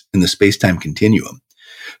anomalies in the space-time continuum.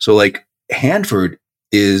 So like, Hanford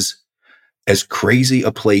is as crazy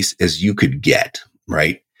a place as you could get,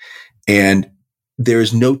 right? And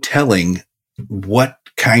there's no telling what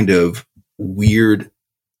kind of weird,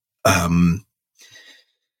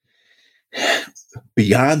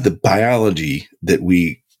 beyond the biology that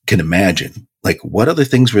we can imagine, like, what other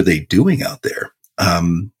things were they doing out there?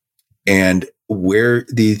 And where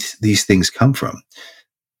these things come from.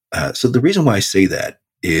 So the reason why I say that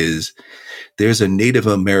is there's a Native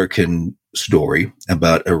American story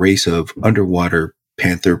about a race of underwater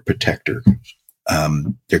panther protector.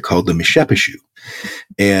 They're called the Mishepeshu.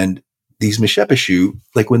 And these Mishepeshu,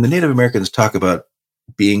 like when the Native Americans talk about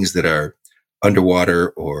beings that are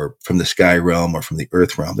underwater or from the sky realm or from the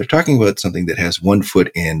earth realm, they're talking about something that has 1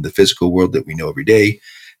 foot in the physical world that we know every day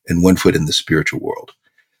and 1 foot in the spiritual world.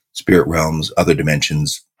 Spirit realms, other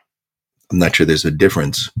dimensions. I'm not sure there's a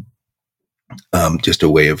difference, just a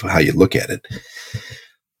way of how you look at it.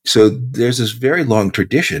 So there's this very long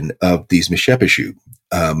tradition of these Mishepeshu.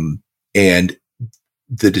 And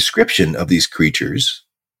the description of these creatures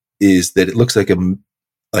is that it looks like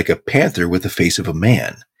a panther with the face of a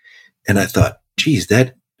man. And I thought, geez,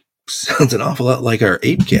 that sounds an awful lot like our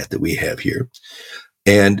ape cat that we have here.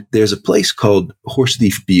 And there's a place called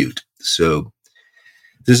Horsethief Butte. So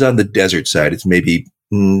this is on the desert side. It's maybe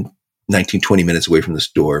 19, 20 minutes away from the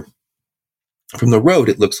store. From the road,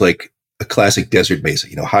 it looks like a classic desert mesa,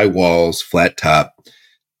 high walls, flat top,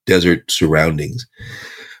 desert surroundings.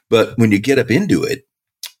 But when you get up into it,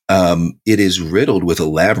 it is riddled with a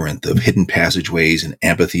labyrinth of hidden passageways and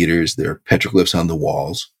amphitheaters. There are petroglyphs on the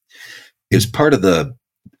walls. It was part of it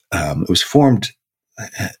was formed,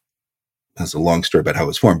 that's a long story about how it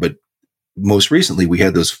was formed, but most recently we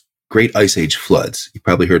had those great Ice Age floods. You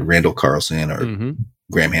probably heard Randall Carlson or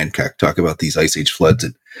Graham Hancock talk about these Ice Age floods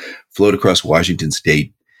that flowed across Washington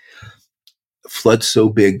state. floods so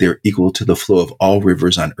big they're equal to the flow of all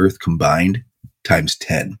rivers on Earth combined times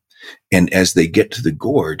 10. And as they get to the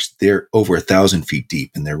gorge, they're over 1,000 feet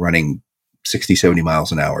deep, and they're running 60, 70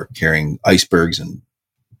 miles an hour, carrying icebergs and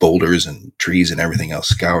boulders and trees and everything else,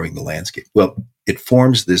 scouring the landscape. Well, it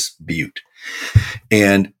forms this butte.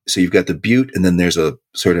 And so you've got the butte, and then there's a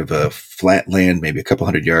sort of a flat land, maybe a couple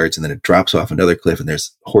hundred yards, and then it drops off another cliff, and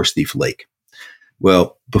there's Horse Thief Lake.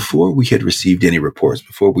 Well, before we had received any reports,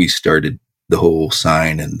 before we started the whole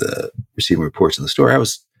sign and the receiving reports in the store, I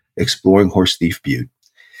was exploring Horse Thief Butte.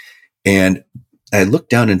 And I looked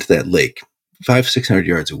down into that lake 500-600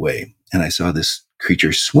 yards away, and I saw this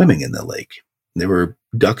creature swimming in the lake. There were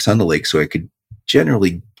ducks on the lake, so I could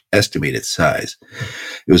generally estimate its size.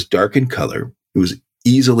 It was dark in color. It was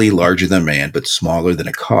easily larger than a man, but smaller than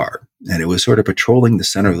a car. And it was sort of patrolling the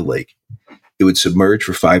center of the lake. It would submerge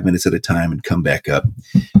for 5 minutes at a time and come back up.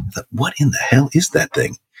 I thought, what in the hell is that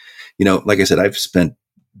thing? You know, like I said, I've spent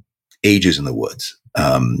ages in the woods.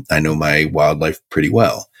 I know my wildlife pretty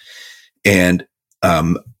well. And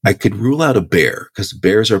I could rule out a bear, because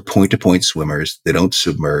bears are point-to-point swimmers. They don't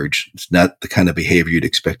submerge. It's not the kind of behavior you'd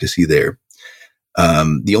expect to see there.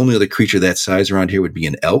 The only other creature that size around here would be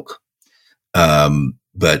an elk.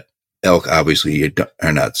 But elk obviously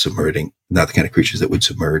are not submerging, not the kind of creatures that would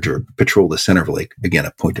submerge or patrol the center of a lake. Again,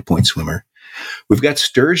 a point-to-point swimmer. We've got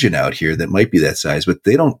sturgeon out here that might be that size, but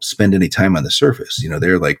they don't spend any time on the surface. You know,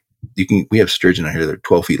 they're like, we have sturgeon out here that are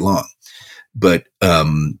 12 feet long, but,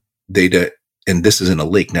 and this is in a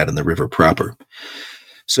lake, not in the river proper.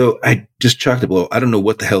 So I just chalked it below. I don't know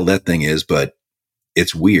what the hell that thing is, but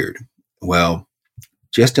it's weird. Well,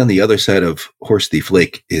 just on the other side of Horse Thief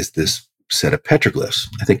Lake is this set of petroglyphs.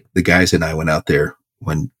 I think the guys and I went out there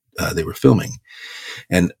when they were filming.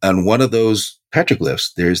 And on one of those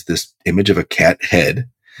petroglyphs, there's this image of a cat head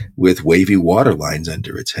with wavy water lines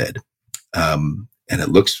under its head. And it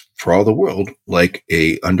looks, for all the world, like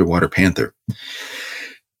a underwater panther.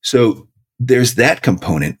 So there's that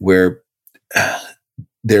component where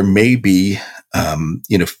there may be,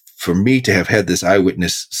 for me to have had this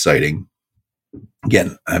eyewitness sighting,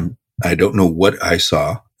 again, I don't know what I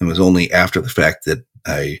saw. It was only after the fact that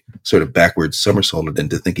I sort of backwards somersaulted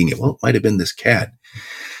into thinking, well, it might have been this cat.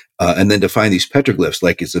 And then to find these petroglyphs,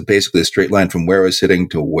 like it's basically a straight line from where I was sitting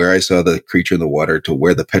to where I saw the creature in the water to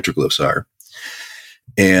where the petroglyphs are.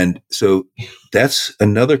 And so that's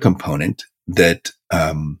another component that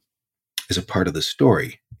is a part of the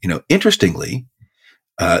story. You know, interestingly,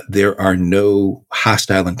 there are no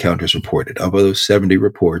hostile encounters reported. Of those 70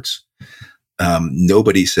 reports,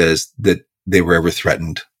 nobody says that they were ever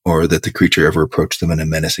threatened or that the creature ever approached them in a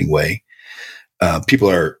menacing way. People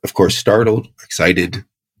are, of course, startled, excited,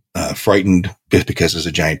 frightened just because there's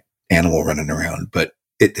a giant animal running around, but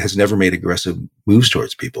it has never made aggressive moves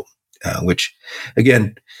towards people, which,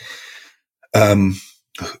 again,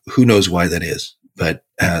 who knows why that is, but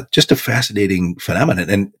just a fascinating phenomenon.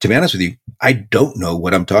 And to be honest with you, I don't know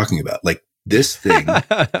what I'm talking about. Like, this thing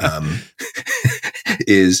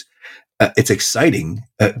it's exciting.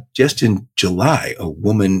 Just in July, a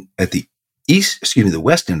woman at the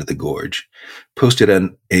west end of the gorge posted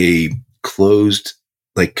on a closed,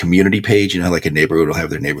 like, community page, you know, like a neighborhood will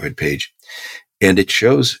have their neighborhood page. And it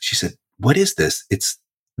shows, she said, what is this? It's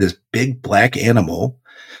this big black animal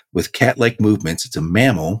with cat-like movements. It's a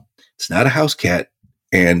mammal. It's not a house cat.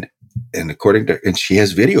 And she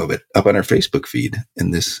has video of it up on her Facebook feed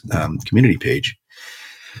in this community page.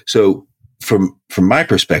 So from my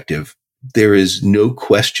perspective, there is no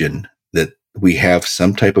question that we have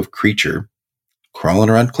some type of creature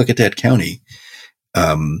crawling around Klickitat County,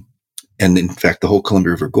 and in fact, the whole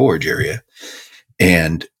Columbia River Gorge area.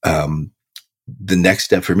 And the next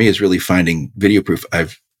step for me is really finding video proof.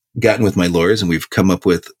 I've gotten with my lawyers, and we've come up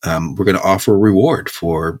with, we're going to offer a reward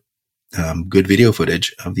for good video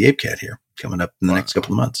footage of the ape cat here coming up in the next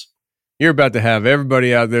couple of months. You're about to have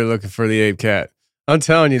everybody out there looking for the ape cat. I'm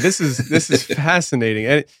telling you, this is fascinating.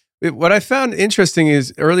 And what I found interesting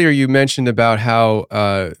is earlier you mentioned about how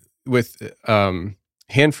with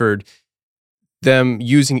Hanford, them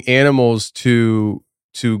using animals to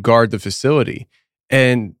guard the facility.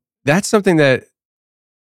 And that's something that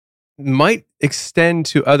might extend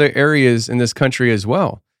to other areas in this country as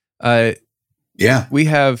well. Yeah. We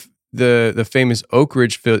have the famous Oak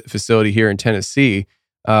Ridge facility here in Tennessee,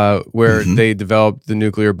 where they developed the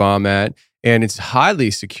nuclear bomb at, and it's a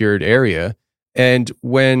highly secured area. And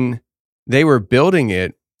when they were building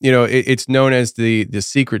it, you know, it's known as the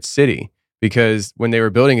secret city, because when they were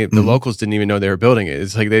building it, the locals didn't even know they were building it.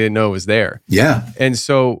 It's like they didn't know it was there. Yeah. And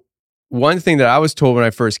so one thing that I was told when I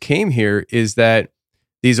first came here is that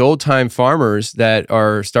these old time farmers that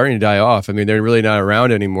are starting to die off. I mean, they're really not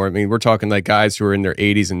around anymore. I mean, we're talking like guys who are in their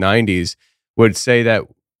 80s and 90s would say that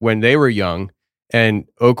when they were young and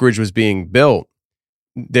Oak Ridge was being built,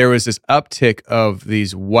 there was this uptick of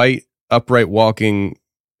these white, upright walking,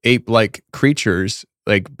 ape-like creatures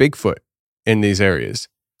like Bigfoot in these areas.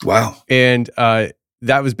 Wow. And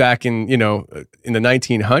that was back in the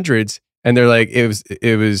 1900s. And they're like,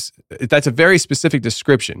 that's a very specific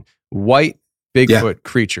description, white Bigfoot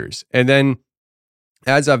creatures. And then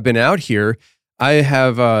as I've been out here, I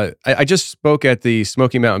have, I just spoke at the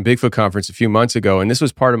Smoky Mountain Bigfoot Conference a few months ago. And this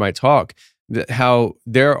was part of my talk, how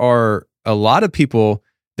there are a lot of people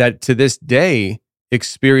that to this day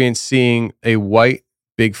experience seeing a white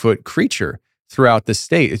Bigfoot creature throughout the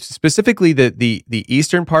state. It's specifically the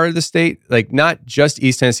eastern part of the state, like not just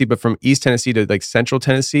East Tennessee, but from East Tennessee to like Central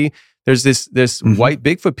Tennessee. There's this white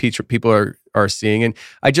Bigfoot people are seeing, and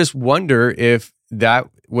I just wonder if that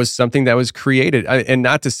was something that was created. And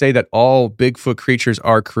not to say that all Bigfoot creatures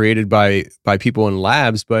are created by people in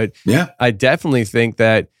labs, but I definitely think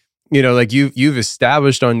that like you've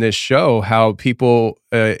established on this show how people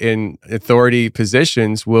in authority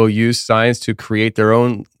positions will use science to create their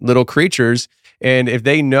own little creatures. And if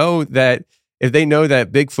they know that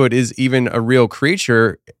Bigfoot is even a real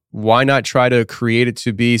creature, why not try to create it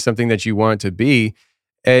to be something that you want it to be?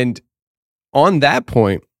 And on that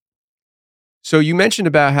point, so you mentioned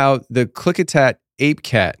about how the Klickitat ape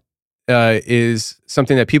cat is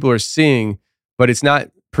something that people are seeing, but it's not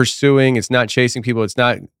pursuing, it's not chasing people, it's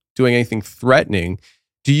not doing anything threatening.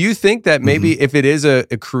 Do you think that maybe if it is a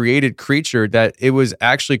created creature, that it was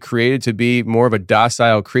actually created to be more of a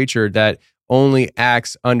docile creature that only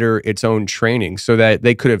acts under its own training, so that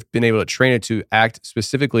they could have been able to train it to act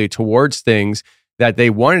specifically towards things that they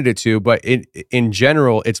wanted it to, but in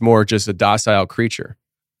general, it's more just a docile creature?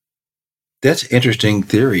 That's interesting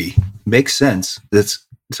theory. Makes sense. That's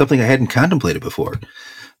something I hadn't contemplated before.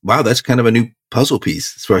 Wow, that's kind of a new puzzle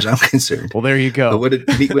piece as far as I'm concerned. Well, there you go. What a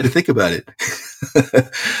neat way to think about it.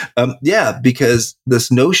 Because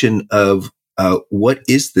this notion of what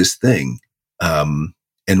is this thing, and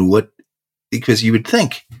what, because you would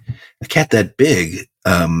think a cat that big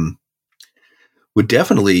would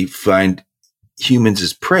definitely find humans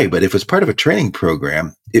as prey, but if it's part of a training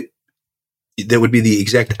program, that would be the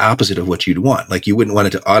exact opposite of what you'd want. Like, you wouldn't want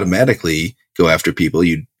it to automatically go after people.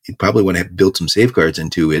 You'd probably want to have built some safeguards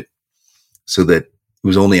into it so that it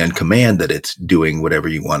was only on command that it's doing whatever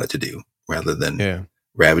you want it to do, rather than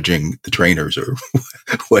ravaging the trainers or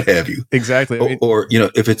what have you. Exactly. I mean, or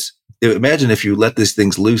imagine if you let these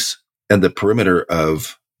things loose and the perimeter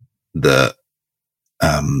of the,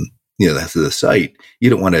 the site, you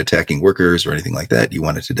don't want it attacking workers or anything like that. You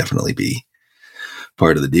want it to definitely be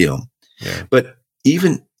part of the deal. Yeah. But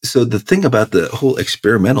even so, the thing about the whole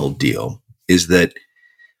experimental deal is that,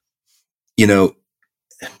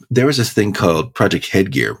 there was this thing called Project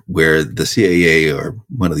Headgear, where the CIA or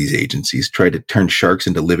one of these agencies tried to turn sharks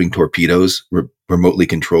into living torpedoes, remotely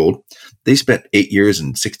controlled. They spent 8 years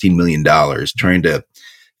and $16 million trying to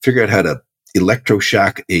figure out how to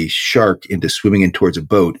electroshock a shark into swimming in towards a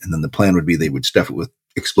boat. And then the plan would be they would stuff it with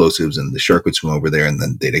explosives and the shark would swim over there and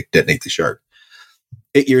then they'd detonate the shark.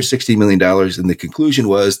 8 years, $16 million. And the conclusion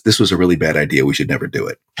was, this was a really bad idea. We should never do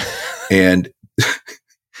it.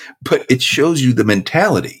 But it shows you the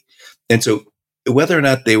mentality. And so whether or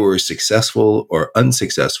not they were successful or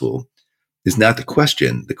unsuccessful is not the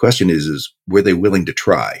question. The question is were they willing to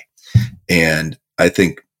try? And I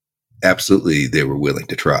think absolutely they were willing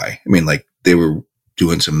to try. I mean, like, they were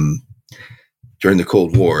doing during the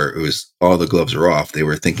Cold War, it was all the gloves are off. They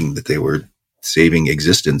were thinking that they were saving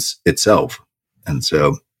existence itself. And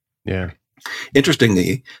so,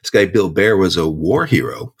 interestingly, this guy Bill Baer was a war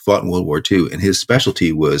hero, fought in World War II, and his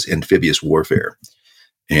specialty was amphibious warfare.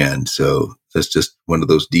 And so that's just one of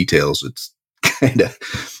those details. It's kind of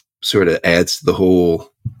sort of adds to the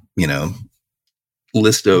whole,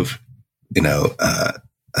 list of,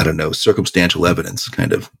 circumstantial evidence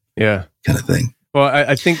kind of thing. Well,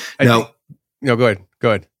 I think go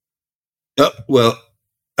ahead. Oh, well,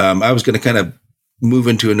 I was going to kind of move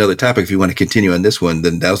into another topic. If you want to continue on this one,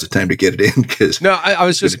 then now's the time to get it in, because I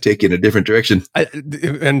was just going to take you in a different direction.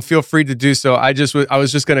 And feel free to do so. I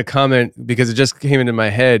was just going to comment because it just came into my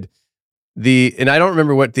head. And I don't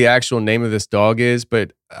remember what the actual name of this dog is,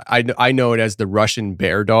 but I know it as the Russian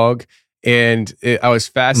bear dog. And I was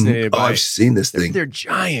fascinated by. I've seen this thing. They're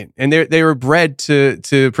giant, and they were bred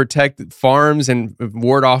to protect farms and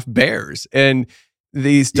ward off bears. And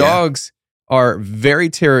these dogs are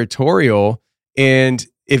very territorial. And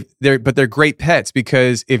they're great pets,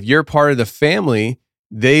 because if you're part of the family,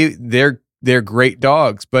 they're they're great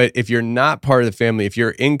dogs. But if you're not part of the family, if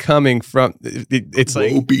you're incoming from, it's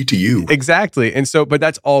like, woe be to you. Exactly. And so, but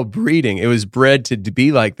that's all breeding. It was bred to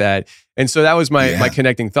be like that. And so that was my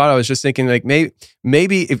connecting thought. I was just thinking like,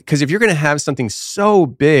 maybe because if you're going to have something so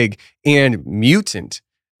big and mutant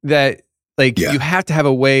that you have to have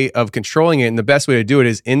a way of controlling it. And the best way to do it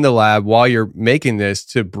is in the lab while you're making this,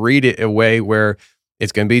 to breed it a way where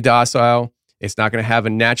it's going to be docile. It's not going to have a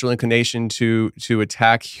natural inclination to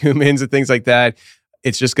attack humans and things like that.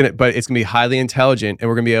 It's just but it's going to be highly intelligent, and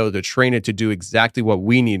we're going to be able to train it to do exactly what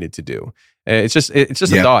we need it to do. It's just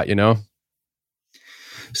a thought, you know?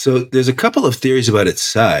 So there's a couple of theories about its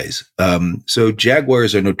size. So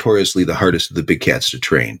jaguars are notoriously the hardest of the big cats to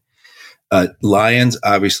train. Lions,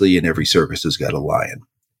 obviously, in every circus has got a lion.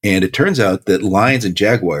 And it turns out that lions and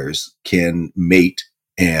jaguars can mate.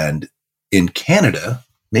 And in Canada,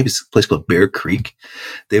 maybe it's a place called Bear Creek,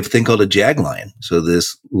 they have a thing called a jag lion. So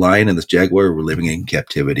this lion and this jaguar were living in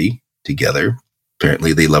captivity together.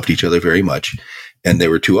 Apparently, they loved each other very much. And there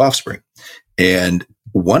were two offspring. And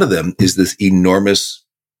one of them is this enormous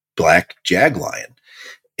black jag lion.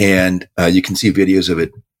 And you can see videos of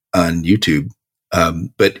it on YouTube.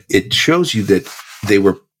 But it shows you that they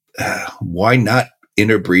were, why not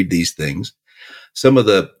interbreed these things? Some of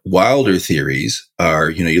the wilder theories are,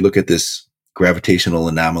 you look at this gravitational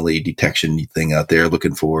anomaly detection thing out there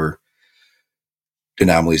looking for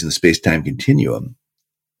anomalies in the space-time continuum.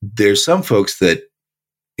 There's some folks that,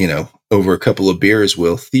 over a couple of beers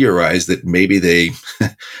will theorize that maybe they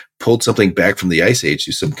pulled something back from the Ice Age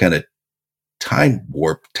to some kind of time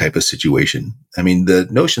warp type of situation. I mean, the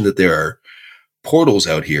notion that there are portals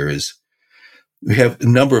out here is, we have a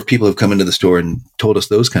number of people who have come into the store and told us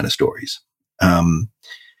those kind of stories.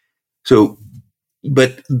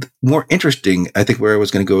 But more interesting, I think where I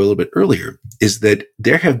was going to go a little bit earlier, is that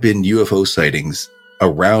there have been UFO sightings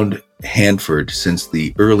around Hanford since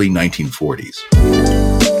the early 1940s.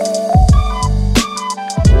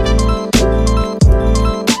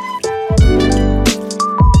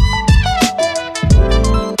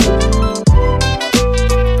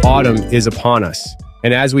 Autumn is upon us,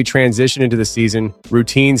 and as we transition into the season,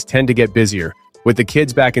 routines tend to get busier. With the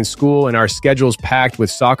kids back in school and our schedules packed with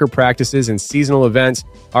soccer practices and seasonal events,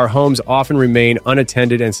 our homes often remain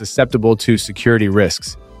unattended and susceptible to security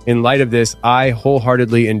risks. In light of this, I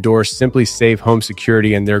wholeheartedly endorse Simply Safe Home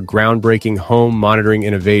Security and their groundbreaking home monitoring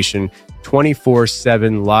innovation,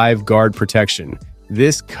 24/7 Live Guard Protection.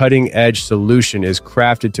 This cutting-edge solution is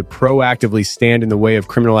crafted to proactively stand in the way of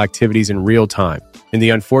criminal activities in real time. In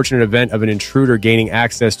the unfortunate event of an intruder gaining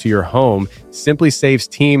access to your home, Simply Safe's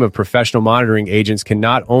team of professional monitoring agents can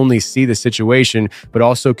not only see the situation, but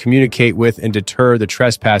also communicate with and deter the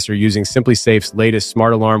trespasser using Simply Safe's latest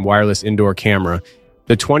Smart Alarm wireless indoor camera.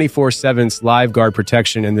 The 24/7 Live Guard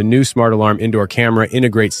Protection and the new Smart Alarm indoor camera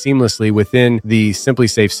integrate seamlessly within the Simply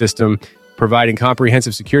Safe system, providing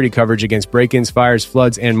comprehensive security coverage against break-ins, fires,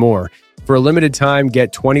 floods, and more. For a limited time,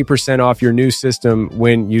 get 20% off your new system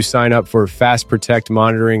when you sign up for Fast Protect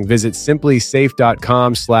monitoring. Visit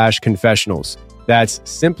simplysafe.com/confessionals. That's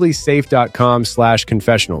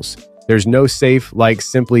simplysafe.com/confessionals. There's no safe like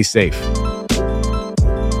Simply Safe.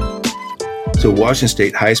 So Washington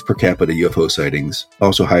State, highest per capita UFO sightings,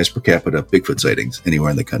 also highest per capita Bigfoot sightings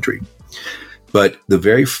anywhere in the country. But the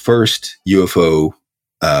very first UFO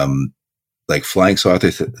flying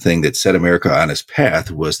saucer thing that set America on its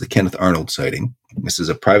path was the Kenneth Arnold sighting. This is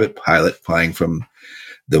a private pilot flying from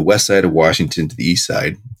the west side of Washington to the east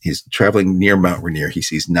side. He's traveling near Mount Rainier. He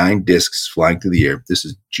sees 9 discs flying through the air. This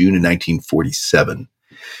is June of 1947.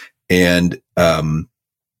 And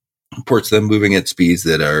reports them moving at speeds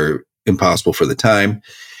that are impossible for the time.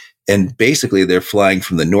 And basically, they're flying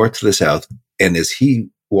from the north to the south. And as he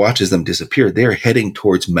watches them disappear, they're heading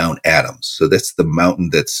towards Mount Adams. So that's the mountain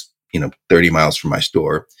that's 30 miles from my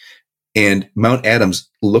store. And Mount Adams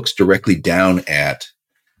looks directly down at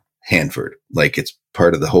Hanford, like it's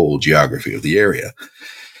part of the whole geography of the area.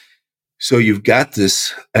 So you've got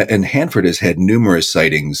this, and Hanford has had numerous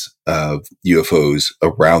sightings of UFOs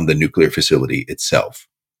around the nuclear facility itself.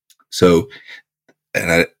 So, and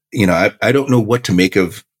I don't know what to make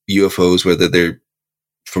of UFOs, whether they're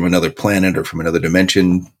from another planet or from another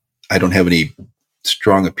dimension. I don't have any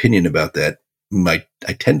strong opinion about that. I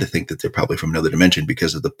tend to think that they're probably from another dimension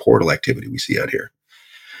because of the portal activity we see out here.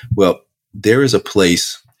 Well, there is a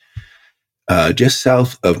place just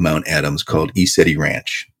south of Mount Adams called ECETI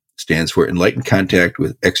Ranch. It stands for Enlightened Contact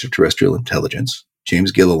with Extraterrestrial Intelligence.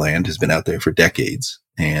 James Gilliland has been out there for decades,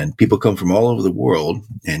 and people come from all over the world,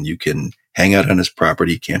 and you can hang out on his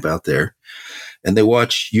property, camp out there, and they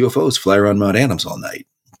watch UFOs fly around Mount Adams all night.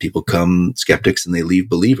 People come skeptics and they leave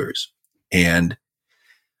believers. And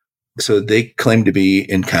so they claim to be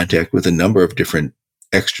in contact with a number of different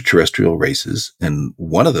extraterrestrial races. And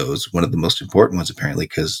one of the most important ones, apparently,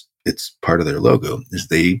 because it's part of their logo, is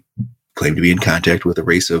they claim to be in contact with a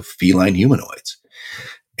race of feline humanoids.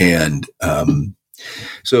 And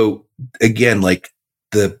so again, like,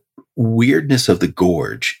 the weirdness of the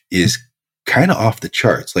gorge is kind of off the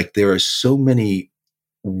charts. Like, there are so many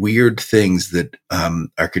weird things that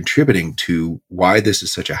are contributing to why this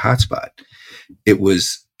is such a hotspot. It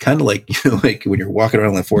was kind of like, like when you're walking around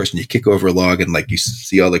in the forest and you kick over a log and like you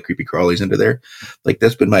see all the creepy crawlies under there. Like,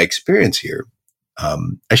 that's been my experience here.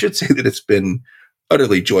 I should say that it's been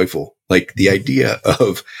utterly joyful. Like, the idea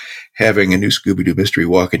of having a new Scooby-Doo mystery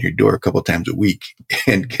walk in your door a couple times a week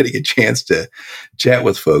and getting a chance to chat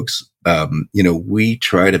with folks. We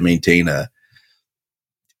try to maintain a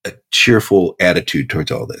cheerful attitude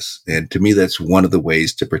towards all this. And to me, that's one of the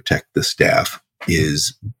ways to protect the staff,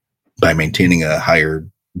 is by maintaining a higher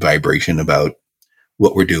vibration about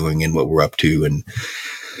what we're doing and what we're up to, and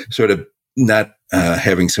sort of not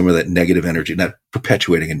having some of that negative energy, not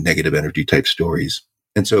perpetuating a negative energy type stories.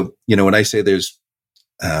 And so, when I say there's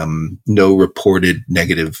no reported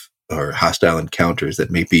negative or hostile encounters,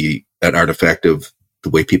 that may be an artifact of the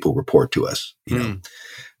way people report to us, know,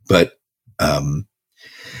 but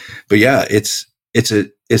yeah, it's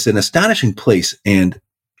an astonishing place. And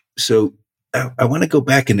so I want to go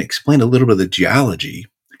back and explain a little bit of the geology,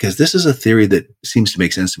 because this is a theory that seems to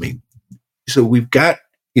make sense to me. So we've got,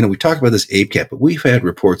 we talk about this ape cat, but we've had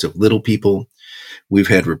reports of little people. We've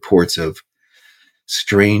had reports of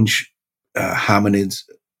strange hominids,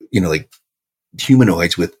 like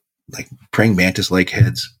humanoids with like praying mantis-like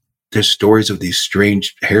heads. There's stories of these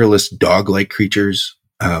strange hairless dog-like creatures.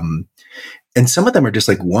 And some of them are just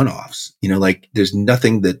like one-offs, like there's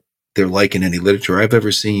nothing that they're like in any literature I've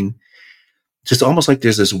ever seen. Just almost like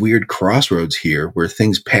there's this weird crossroads here where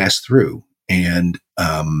things pass through, and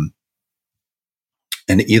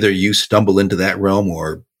either you stumble into that realm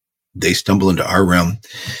or they stumble into our realm.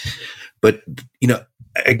 But,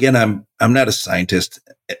 again, I'm not a scientist,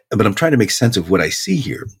 but I'm trying to make sense of what I see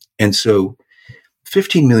here. And so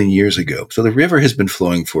 15 million years ago, so the river has been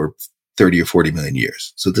flowing for 30 or 40 million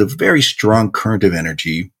years. So it's a very strong current of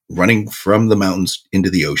energy running from the mountains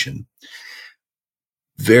into the ocean.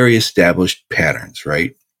 Very established patterns,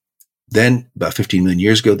 right? Then about 15 million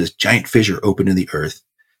years ago, this giant fissure opened in the earth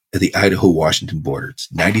at the Idaho-Washington border.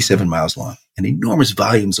 It's 97 miles long, and enormous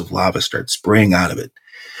volumes of lava start spraying out of it.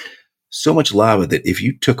 So much lava that if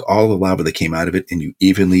you took all the lava that came out of it and you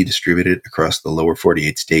evenly distributed it across the lower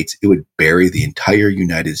 48 states, it would bury the entire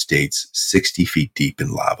United States 60 feet deep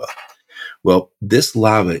in lava. Well, this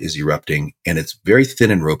lava is erupting, and it's very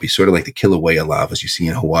thin and ropey, sort of like the Kilauea lavas you see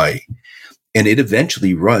in Hawaii. And it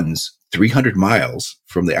eventually runs 300 miles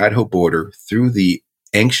from the Idaho border through the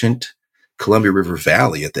ancient Columbia River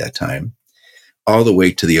Valley at that time, all the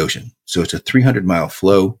way to the ocean. So it's a 300-mile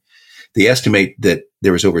flow. They estimate that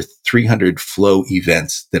there was over 300 flow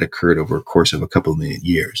events that occurred over a course of a couple of million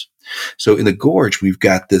years. So in the gorge, we've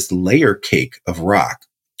got this layer cake of rock,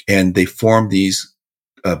 and they form these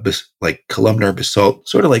like columnar basalt,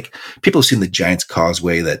 sort of like people have seen the Giant's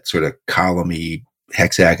Causeway, that sort of columny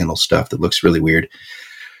hexagonal stuff that looks really weird.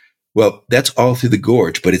 Well, that's all through the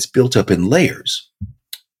gorge, but it's built up in layers.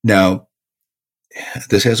 Now,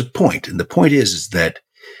 this has a point, and the point is that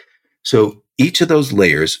so each of those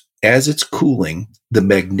layers, as it's cooling, the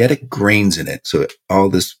magnetic grains in it, so all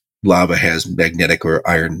this lava has magnetic or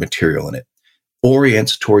iron material in it,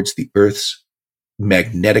 orients towards the Earth's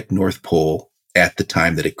magnetic North Pole at the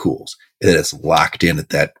time that it cools, and then it's locked in at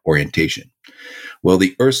that orientation. Well,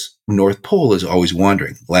 the Earth's North Pole is always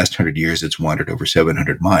wandering. The last 100 years, it's wandered over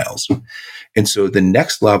 700 miles. And so the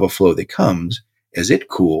next lava flow that comes, as it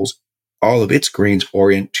cools, all of its grains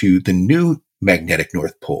orient to the new magnetic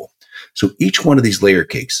North Pole. So each one of these layer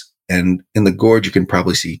cakes, and in the gorge, you can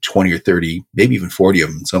probably see 20 or 30, maybe even 40 of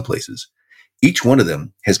them in some places. Each one of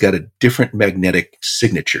them has got a different magnetic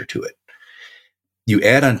signature to it. You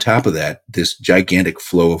add on top of that this gigantic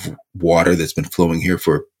flow of water that's been flowing here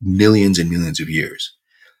for millions and millions of years.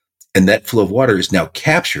 And that flow of water is now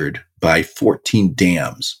captured by 14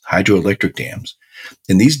 dams, hydroelectric dams.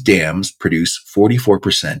 And these dams produce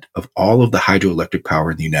 44% of all of the hydroelectric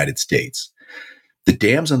power in the United States. The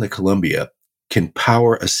dams on the Columbia can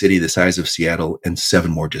power a city the size of Seattle and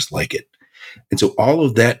 7 more just like it. And so all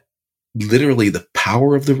of that, literally the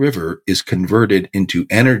power of the river, is converted into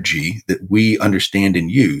energy that we understand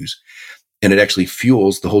and use. And it actually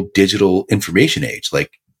fuels the whole digital information age,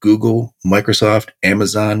 like Google, Microsoft,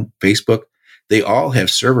 Amazon, Facebook. They all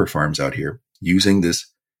have server farms out here using this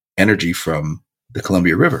energy from the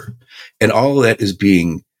Columbia River. And all of that is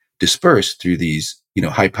being dispersed through these,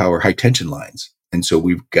 high power, high tension lines. And so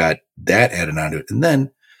we've got that added onto it. And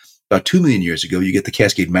then about 2 million years ago, you get the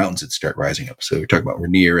Cascade Mountains that start rising up. So we're talking about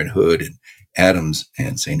Rainier and Hood and Adams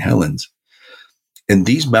and St. Helens. And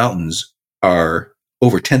these mountains are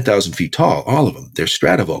over 10,000 feet tall, all of them. They're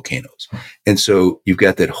stratovolcanoes. And so you've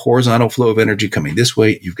got that horizontal flow of energy coming this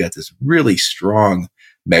way. You've got this really strong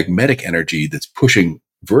magnetic energy that's pushing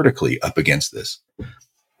vertically up against this.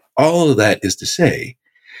 All of that is to say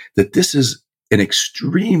that this is an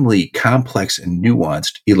extremely complex and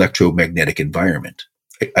nuanced electromagnetic environment.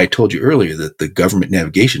 I told you earlier that the government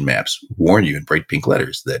navigation maps warn you in bright pink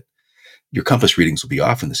letters that your compass readings will be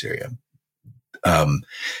off in this area.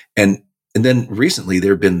 And then recently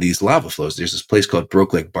there have been these lava flows. There's this place called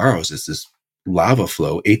Broke Lake Barrows. It's this lava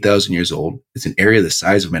flow, 8,000 years old. It's an area the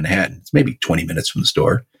size of Manhattan. It's maybe 20 minutes from the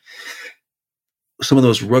store. Some of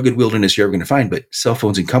those rugged wilderness you're ever going to find, but cell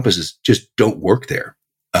phones and compasses just don't work there.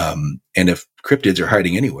 And if cryptids are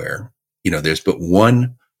hiding anywhere, there's but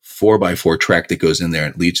one 4x4 track that goes in there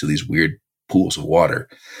and leads to these weird pools of water.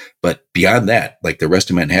 But beyond that, like the rest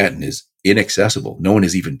of Manhattan is inaccessible. No one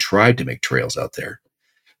has even tried to make trails out there.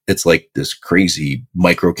 It's like this crazy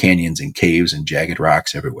micro canyons and caves and jagged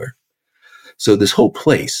rocks everywhere. So this whole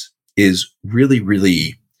place is really,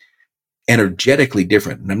 really energetically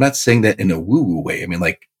different. And I'm not saying that in a woo-woo way. I mean,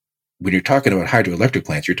 like when you're talking about hydroelectric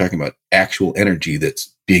plants, you're talking about actual energy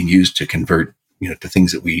that's being used to convert, to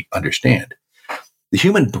things that we understand. The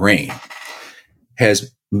human brain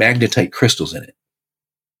has magnetite crystals in it.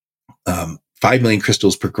 5 million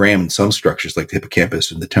crystals per gram in some structures like the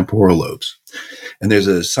hippocampus and the temporal lobes. And there's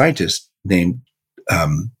a scientist named,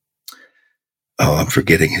 I'm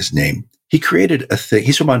forgetting his name. He created a thing.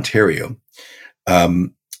 He's from Ontario.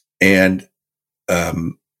 And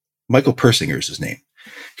Michael Persinger is his name.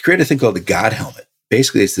 He created a thing called the God helmet.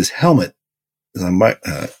 Basically, it's this helmet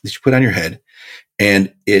that you put on your head,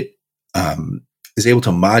 and it is able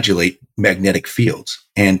to modulate magnetic fields.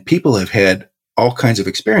 And people have had all kinds of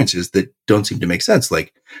experiences that don't seem to make sense,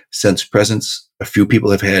 like sense presence. A few people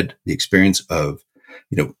have had the experience of,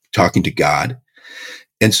 talking to God.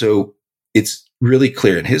 And so it's really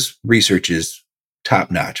clear, and his research is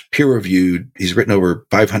top notch, peer reviewed. He's written over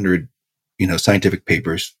 500, scientific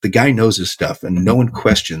papers. The guy knows his stuff, and no one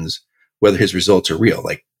questions whether his results are real.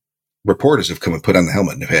 Like reporters have come and put on the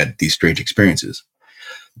helmet and have had these strange experiences.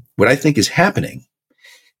 What I think is happening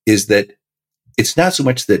is that it's not so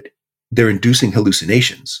much that they're inducing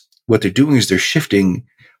hallucinations. What they're doing is they're shifting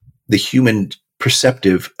the human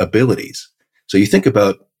perceptive abilities. So you think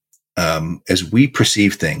about, as we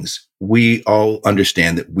perceive things, we all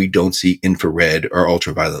understand that we don't see infrared or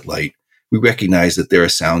ultraviolet light. We recognize that there are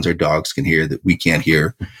sounds our dogs can hear that we can't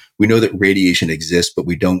hear. We know that radiation exists, but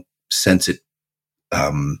we don't sense it,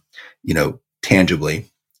 tangibly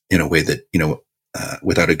in a way that,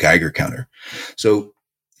 without a Geiger counter. So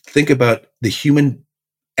think about the human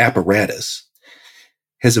apparatus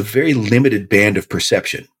has a very limited band of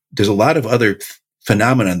perception. There's a lot of other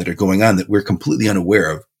phenomena that are going on that we're completely unaware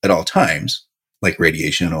of at all times, like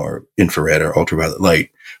radiation or infrared or ultraviolet light.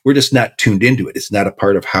 We're just not tuned into it. It's not a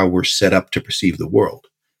part of how we're set up to perceive the world.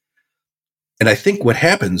 And I think what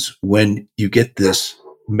happens when you get this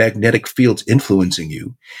magnetic fields influencing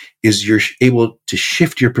you is you're able to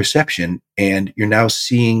shift your perception, and you're now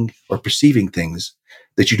seeing or perceiving things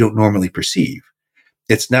that you don't normally perceive.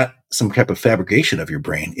 It's not some type of fabrication of your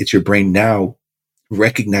brain. It's your brain now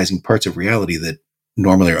recognizing parts of reality that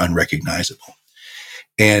normally are unrecognizable.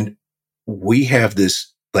 And we have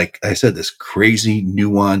this, like I said, this crazy,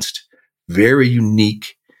 nuanced, very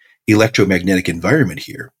unique electromagnetic environment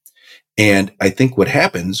here. And I think what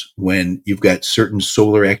happens when you've got certain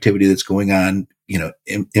solar activity that's going on,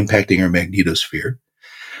 impacting our magnetosphere,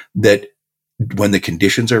 that when the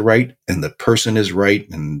conditions are right and the person is right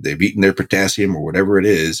and they've eaten their potassium or whatever it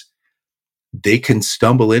is, they can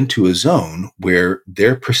stumble into a zone where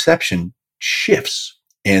their perception shifts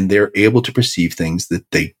and they're able to perceive things that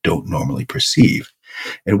they don't normally perceive.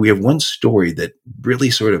 And we have one story that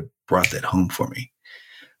really sort of brought that home for me.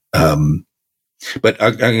 But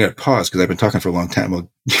I'm going to pause because I've been talking for a long time.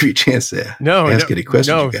 I'll give you a chance to ask any questions.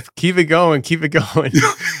 No, keep it going. Keep it going.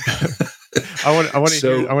 I want to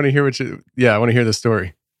hear I want to hear the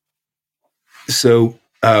story. So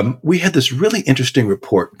we had this really interesting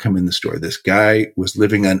report come in the store. This guy was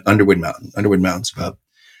living on Underwood Mountain. Underwood Mountain's about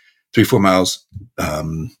 3-4 miles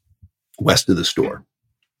west of the store.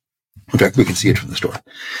 In fact, we can see it from the store.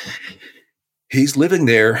 He's living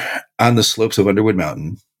there on the slopes of Underwood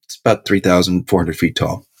Mountain. It's about 3,400 feet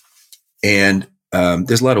tall. And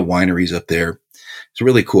There's a lot of wineries up there. It's a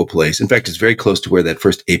really cool place. In fact, it's very close to where that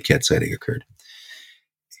first ape cat sighting occurred.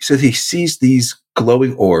 He says he sees these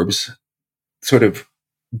glowing orbs sort of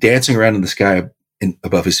dancing around in the sky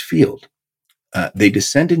above his field. They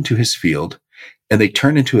descend into his field, and they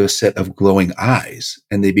turn into a set of glowing eyes,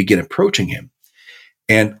 and they begin approaching him.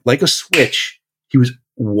 And like a switch, he was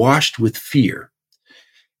washed with fear.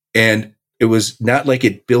 And it was not like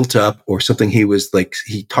it built up or something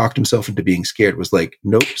he talked himself into being scared. It was like,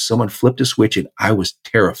 nope, someone flipped a switch and I was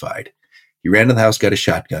terrified. He ran to the house, got a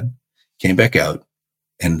shotgun, came back out,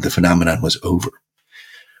 and the phenomenon was over.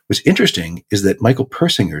 What's interesting is that Michael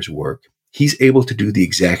Persinger's work, he's able to do the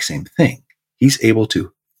exact same thing. He's able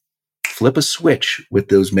to flip a switch with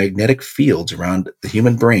those magnetic fields around the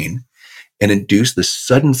human brain and induce the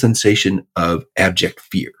sudden sensation of abject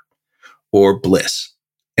fear or bliss.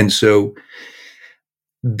 And so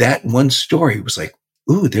that one story was like,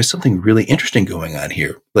 ooh, there's something really interesting going on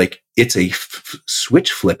here. Like it's a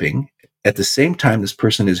switch flipping at the same time this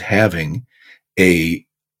person is having a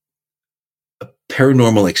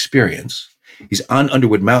paranormal experience. He's on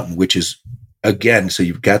Underwood Mountain, which is, again, so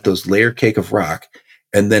you've got those layer cake of rock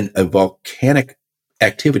and then a volcanic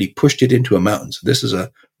activity pushed it into a mountain. So this is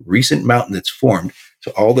a recent mountain that's formed.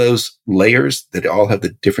 So all those layers that all have the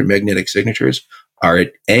different magnetic signatures are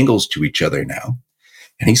at angles to each other now.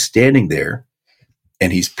 And he's standing there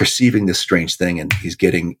and he's perceiving this strange thing and he's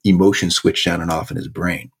getting emotion switched on and off in his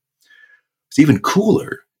brain. What's even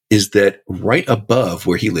cooler is that right above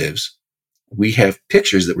where he lives, we have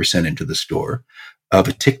pictures that were sent into the store of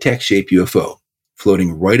a tic-tac shaped UFO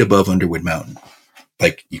floating right above Underwood Mountain.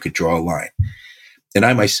 Like you could draw a line. And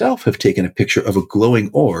I myself have taken a picture of a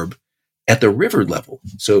glowing orb at the river level.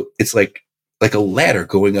 So it's like a ladder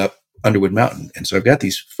going up Underwood Mountain. And so I've got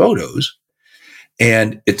these photos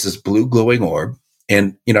and it's this blue glowing orb.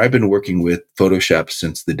 And, I've been working with Photoshop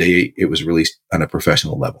since the day it was released on a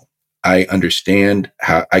professional level. I understand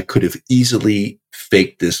how I could have easily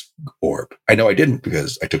faked this orb. I know I didn't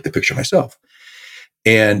because I took the picture myself.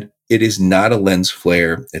 And it is not a lens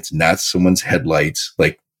flare. It's not someone's headlights.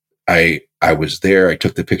 Like I was there. I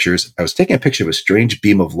took the pictures. I was taking a picture of a strange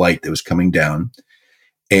beam of light that was coming down,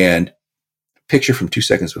 and picture from 2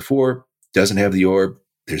 seconds before doesn't have the orb.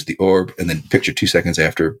 There's the orb. And then picture 2 seconds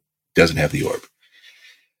after doesn't have the orb.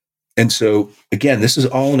 And so again, this is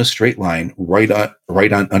all in a straight line right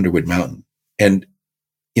on Underwood Mountain. And,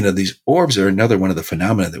 these orbs are another one of the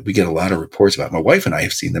phenomena that we get a lot of reports about. My wife and I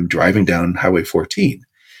have seen them driving down Highway 14.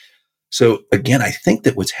 So again, I think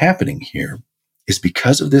that what's happening here is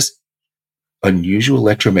because of this unusual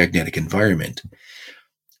electromagnetic environment,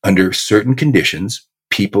 under certain conditions,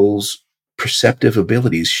 people's perceptive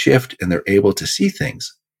abilities shift and they're able to see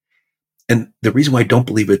things. And the reason why I don't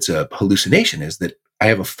believe it's a hallucination is that I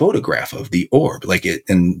have a photograph of the orb,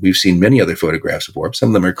 and we've seen many other photographs of orbs. Some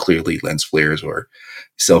of them are clearly lens flares or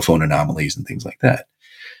cell phone anomalies and things like that.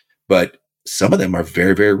 But some of them are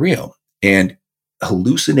very, very real. And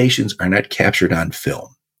hallucinations are not captured on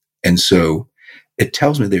film. And so it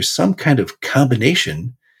tells me there's some kind of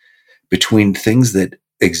combination between things that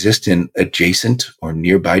exist in adjacent or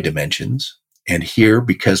nearby dimensions. And here,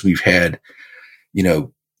 because we've had,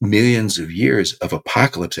 millions of years of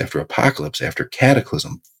apocalypse after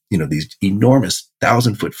cataclysm, these enormous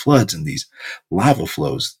 1,000-foot floods and these lava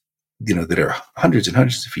flows, that are hundreds and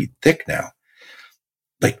hundreds of feet thick now.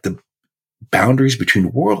 Like the boundaries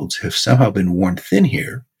between worlds have somehow been worn thin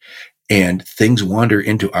here, and things wander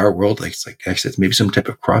into our world. Like I said, maybe some type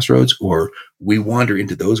of crossroads, or we wander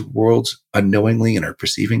into those worlds unknowingly and are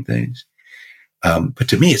perceiving things. But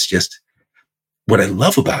to me, it's just what I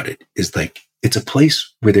love about it is it's a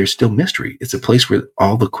place where there's still mystery. It's a place where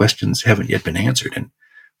all the questions haven't yet been answered. And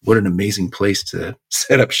what an amazing place to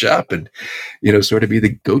set up shop and, sort of be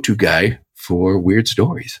the go-to guy for weird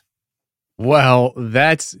stories. Well,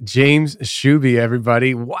 that's James Shuby,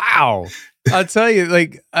 everybody. Wow. I'll tell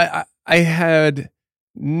you, I had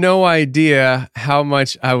no idea how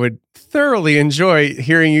much I would thoroughly enjoy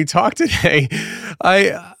hearing you talk today.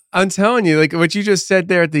 I'm telling you, what you just said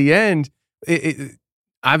there at the end,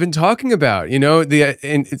 I've been talking about, and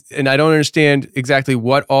I don't understand exactly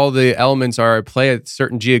what all the elements are at play at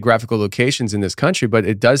certain geographical locations in this country, but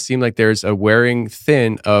it does seem like there's a wearing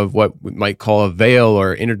thin of what we might call a veil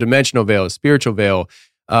or interdimensional veil, a spiritual veil,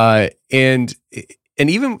 and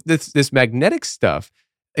even this magnetic stuff.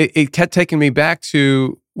 It kept taking me back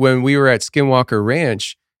to when we were at Skinwalker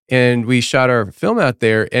Ranch and we shot our film out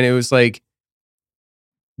there, and it was like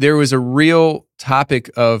there was a real topic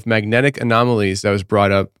of magnetic anomalies that was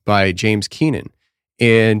brought up by James Keenan.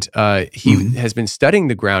 And he has been studying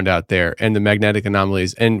the ground out there and the magnetic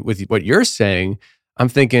anomalies. And with what you're saying, I'm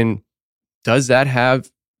thinking, does that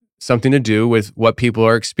have something to do with what people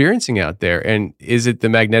are experiencing out there? And is it the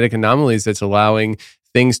magnetic anomalies that's allowing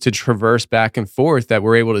things to traverse back and forth that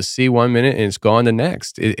we're able to see 1 minute and it's gone the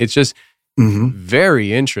next? It's just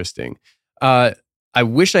very interesting. I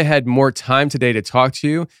wish I had more time today to talk to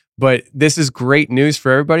you, but this is great news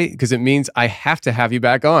for everybody because it means I have to have you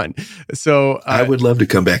back on. So I would love to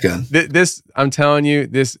come back on. I'm telling you,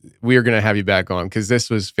 we are going to have you back on because this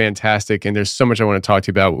was fantastic, and there's so much I want to talk to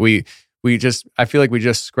you about. I feel like we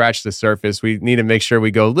just scratched the surface. We need to make sure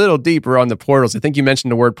we go a little deeper on the portals. I think you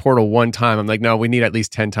mentioned the word portal one time. I'm like, no, we need at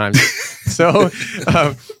least 10 times. So,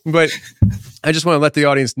 but I just want to let the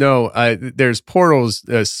audience know there's portals,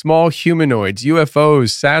 small humanoids,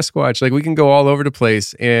 UFOs, Sasquatch. Like we can go all over the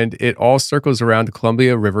place, and it all circles around the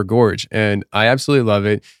Columbia River Gorge. And I absolutely love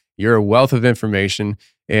it. You're a wealth of information,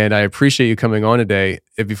 and I appreciate you coming on today.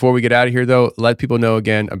 Before we get out of here, though, let people know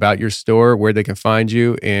again about your store, where they can find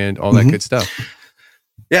you, and all that good stuff.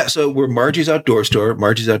 Yeah, so we're Margie's Outdoor Store,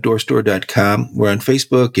 margiesoutdoorstore.com. We're on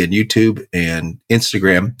Facebook and YouTube and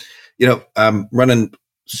Instagram. You know, I'm running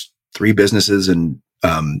 3 businesses and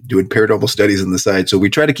doing paranormal studies on the side. So we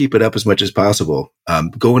try to keep it up as much as possible.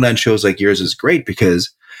 Going on shows like yours is great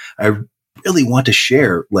because I really want to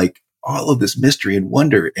share like all of this mystery and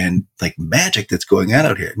wonder and like magic that's going on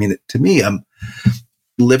out here. I mean, to me, I'm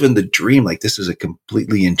living the dream. Like this is a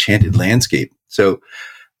completely enchanted landscape. So,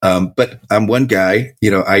 but I'm one guy, you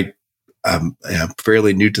know, I'm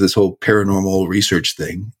fairly new to this whole paranormal research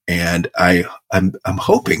thing. And I'm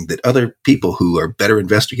hoping that other people who are better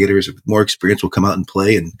investigators with more experience will come out and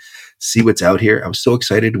play and see what's out here. I was so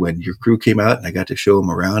excited when your crew came out and I got to show them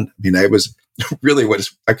around. I mean, I was really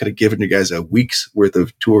I could have given you guys a week's worth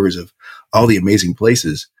of tours of all the amazing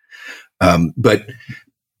places. But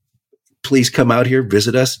please come out here,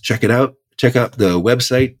 visit us, check it out, check out the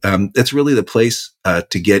website. That's really the place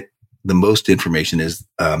to get the most information is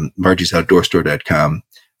margiesoutdoorstore.com.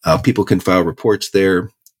 People can file reports there,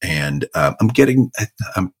 and I'm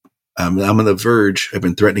on the verge. I've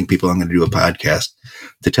been threatening people I'm going to do a podcast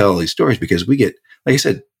to tell all these stories because we get, like I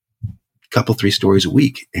said, a couple, 3 stories a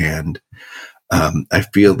week, and I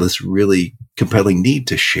feel this really compelling need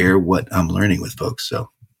to share what I'm learning with folks. So,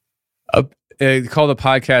 call the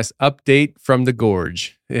podcast "Update from the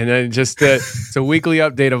Gorge," and then just it's a weekly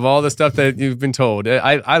update of all the stuff that you've been told.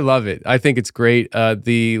 I love it. I think it's great.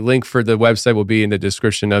 The link for the website will be in the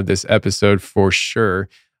description of this episode for sure.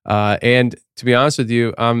 And to be honest with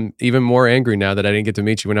you, I'm even more angry now that I didn't get to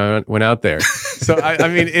meet you when I went out there. So I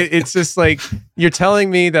mean, it's just like you're telling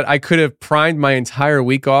me that I could have primed my entire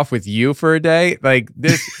week off with you for a day. Like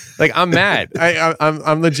this, like I'm mad.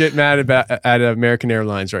 I'm legit mad at American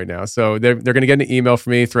Airlines right now. So they're going to get an email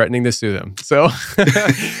from me threatening to sue them. So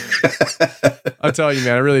I'll tell you,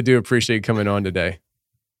 man, I really do appreciate you coming on today.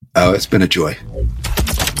 Oh, it's been a joy.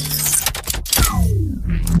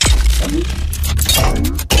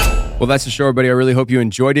 Well, that's the show, everybody. I really hope you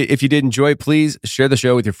enjoyed it. If you did enjoy it, please share the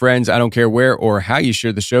show with your friends. I don't care where or how you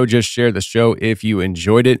share the show. Just share the show if you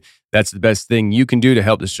enjoyed it. That's the best thing you can do to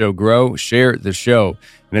help the show grow. Share the show.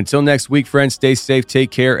 And until next week, friends, stay safe, take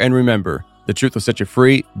care, and remember, the truth will set you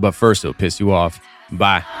free, but first it'll piss you off.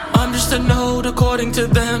 Bye. I'm just a node according to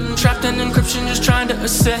them. Trapped in encryption, just trying to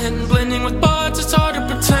ascend. Blending with bots, it's hard to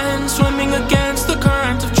pretend. Swimming against the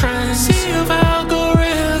current of trends. Sea of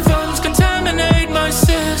algorithms contaminate my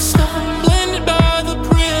system. Blended by the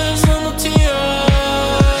prism of tears.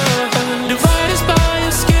 Divide us by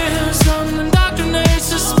a schism. Indoctrinate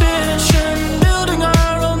suspicion. Building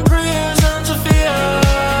our own prisons of fear.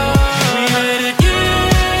 We made it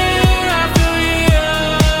year after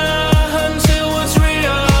year until what's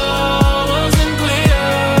real wasn't clear.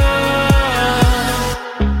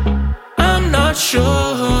 I'm not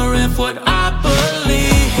sure if what I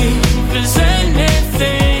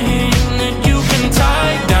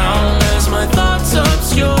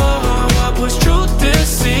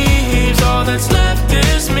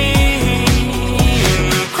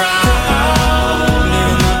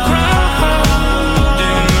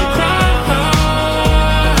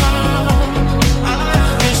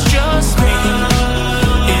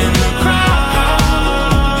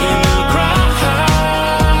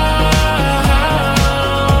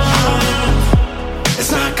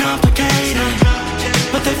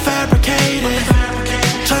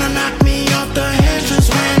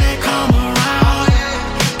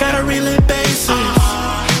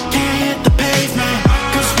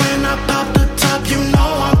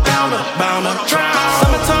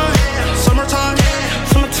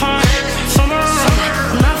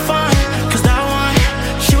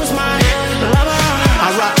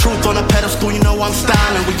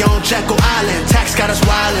styling. We on Jekyll Island, tax got us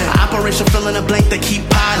wildin'. Operation filling a blank, they keep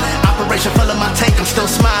piling. Operation filling my tank, I'm still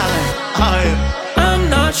smiling. Oh yeah. I'm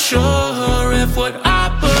not sure if what I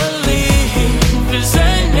believe is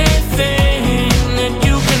anything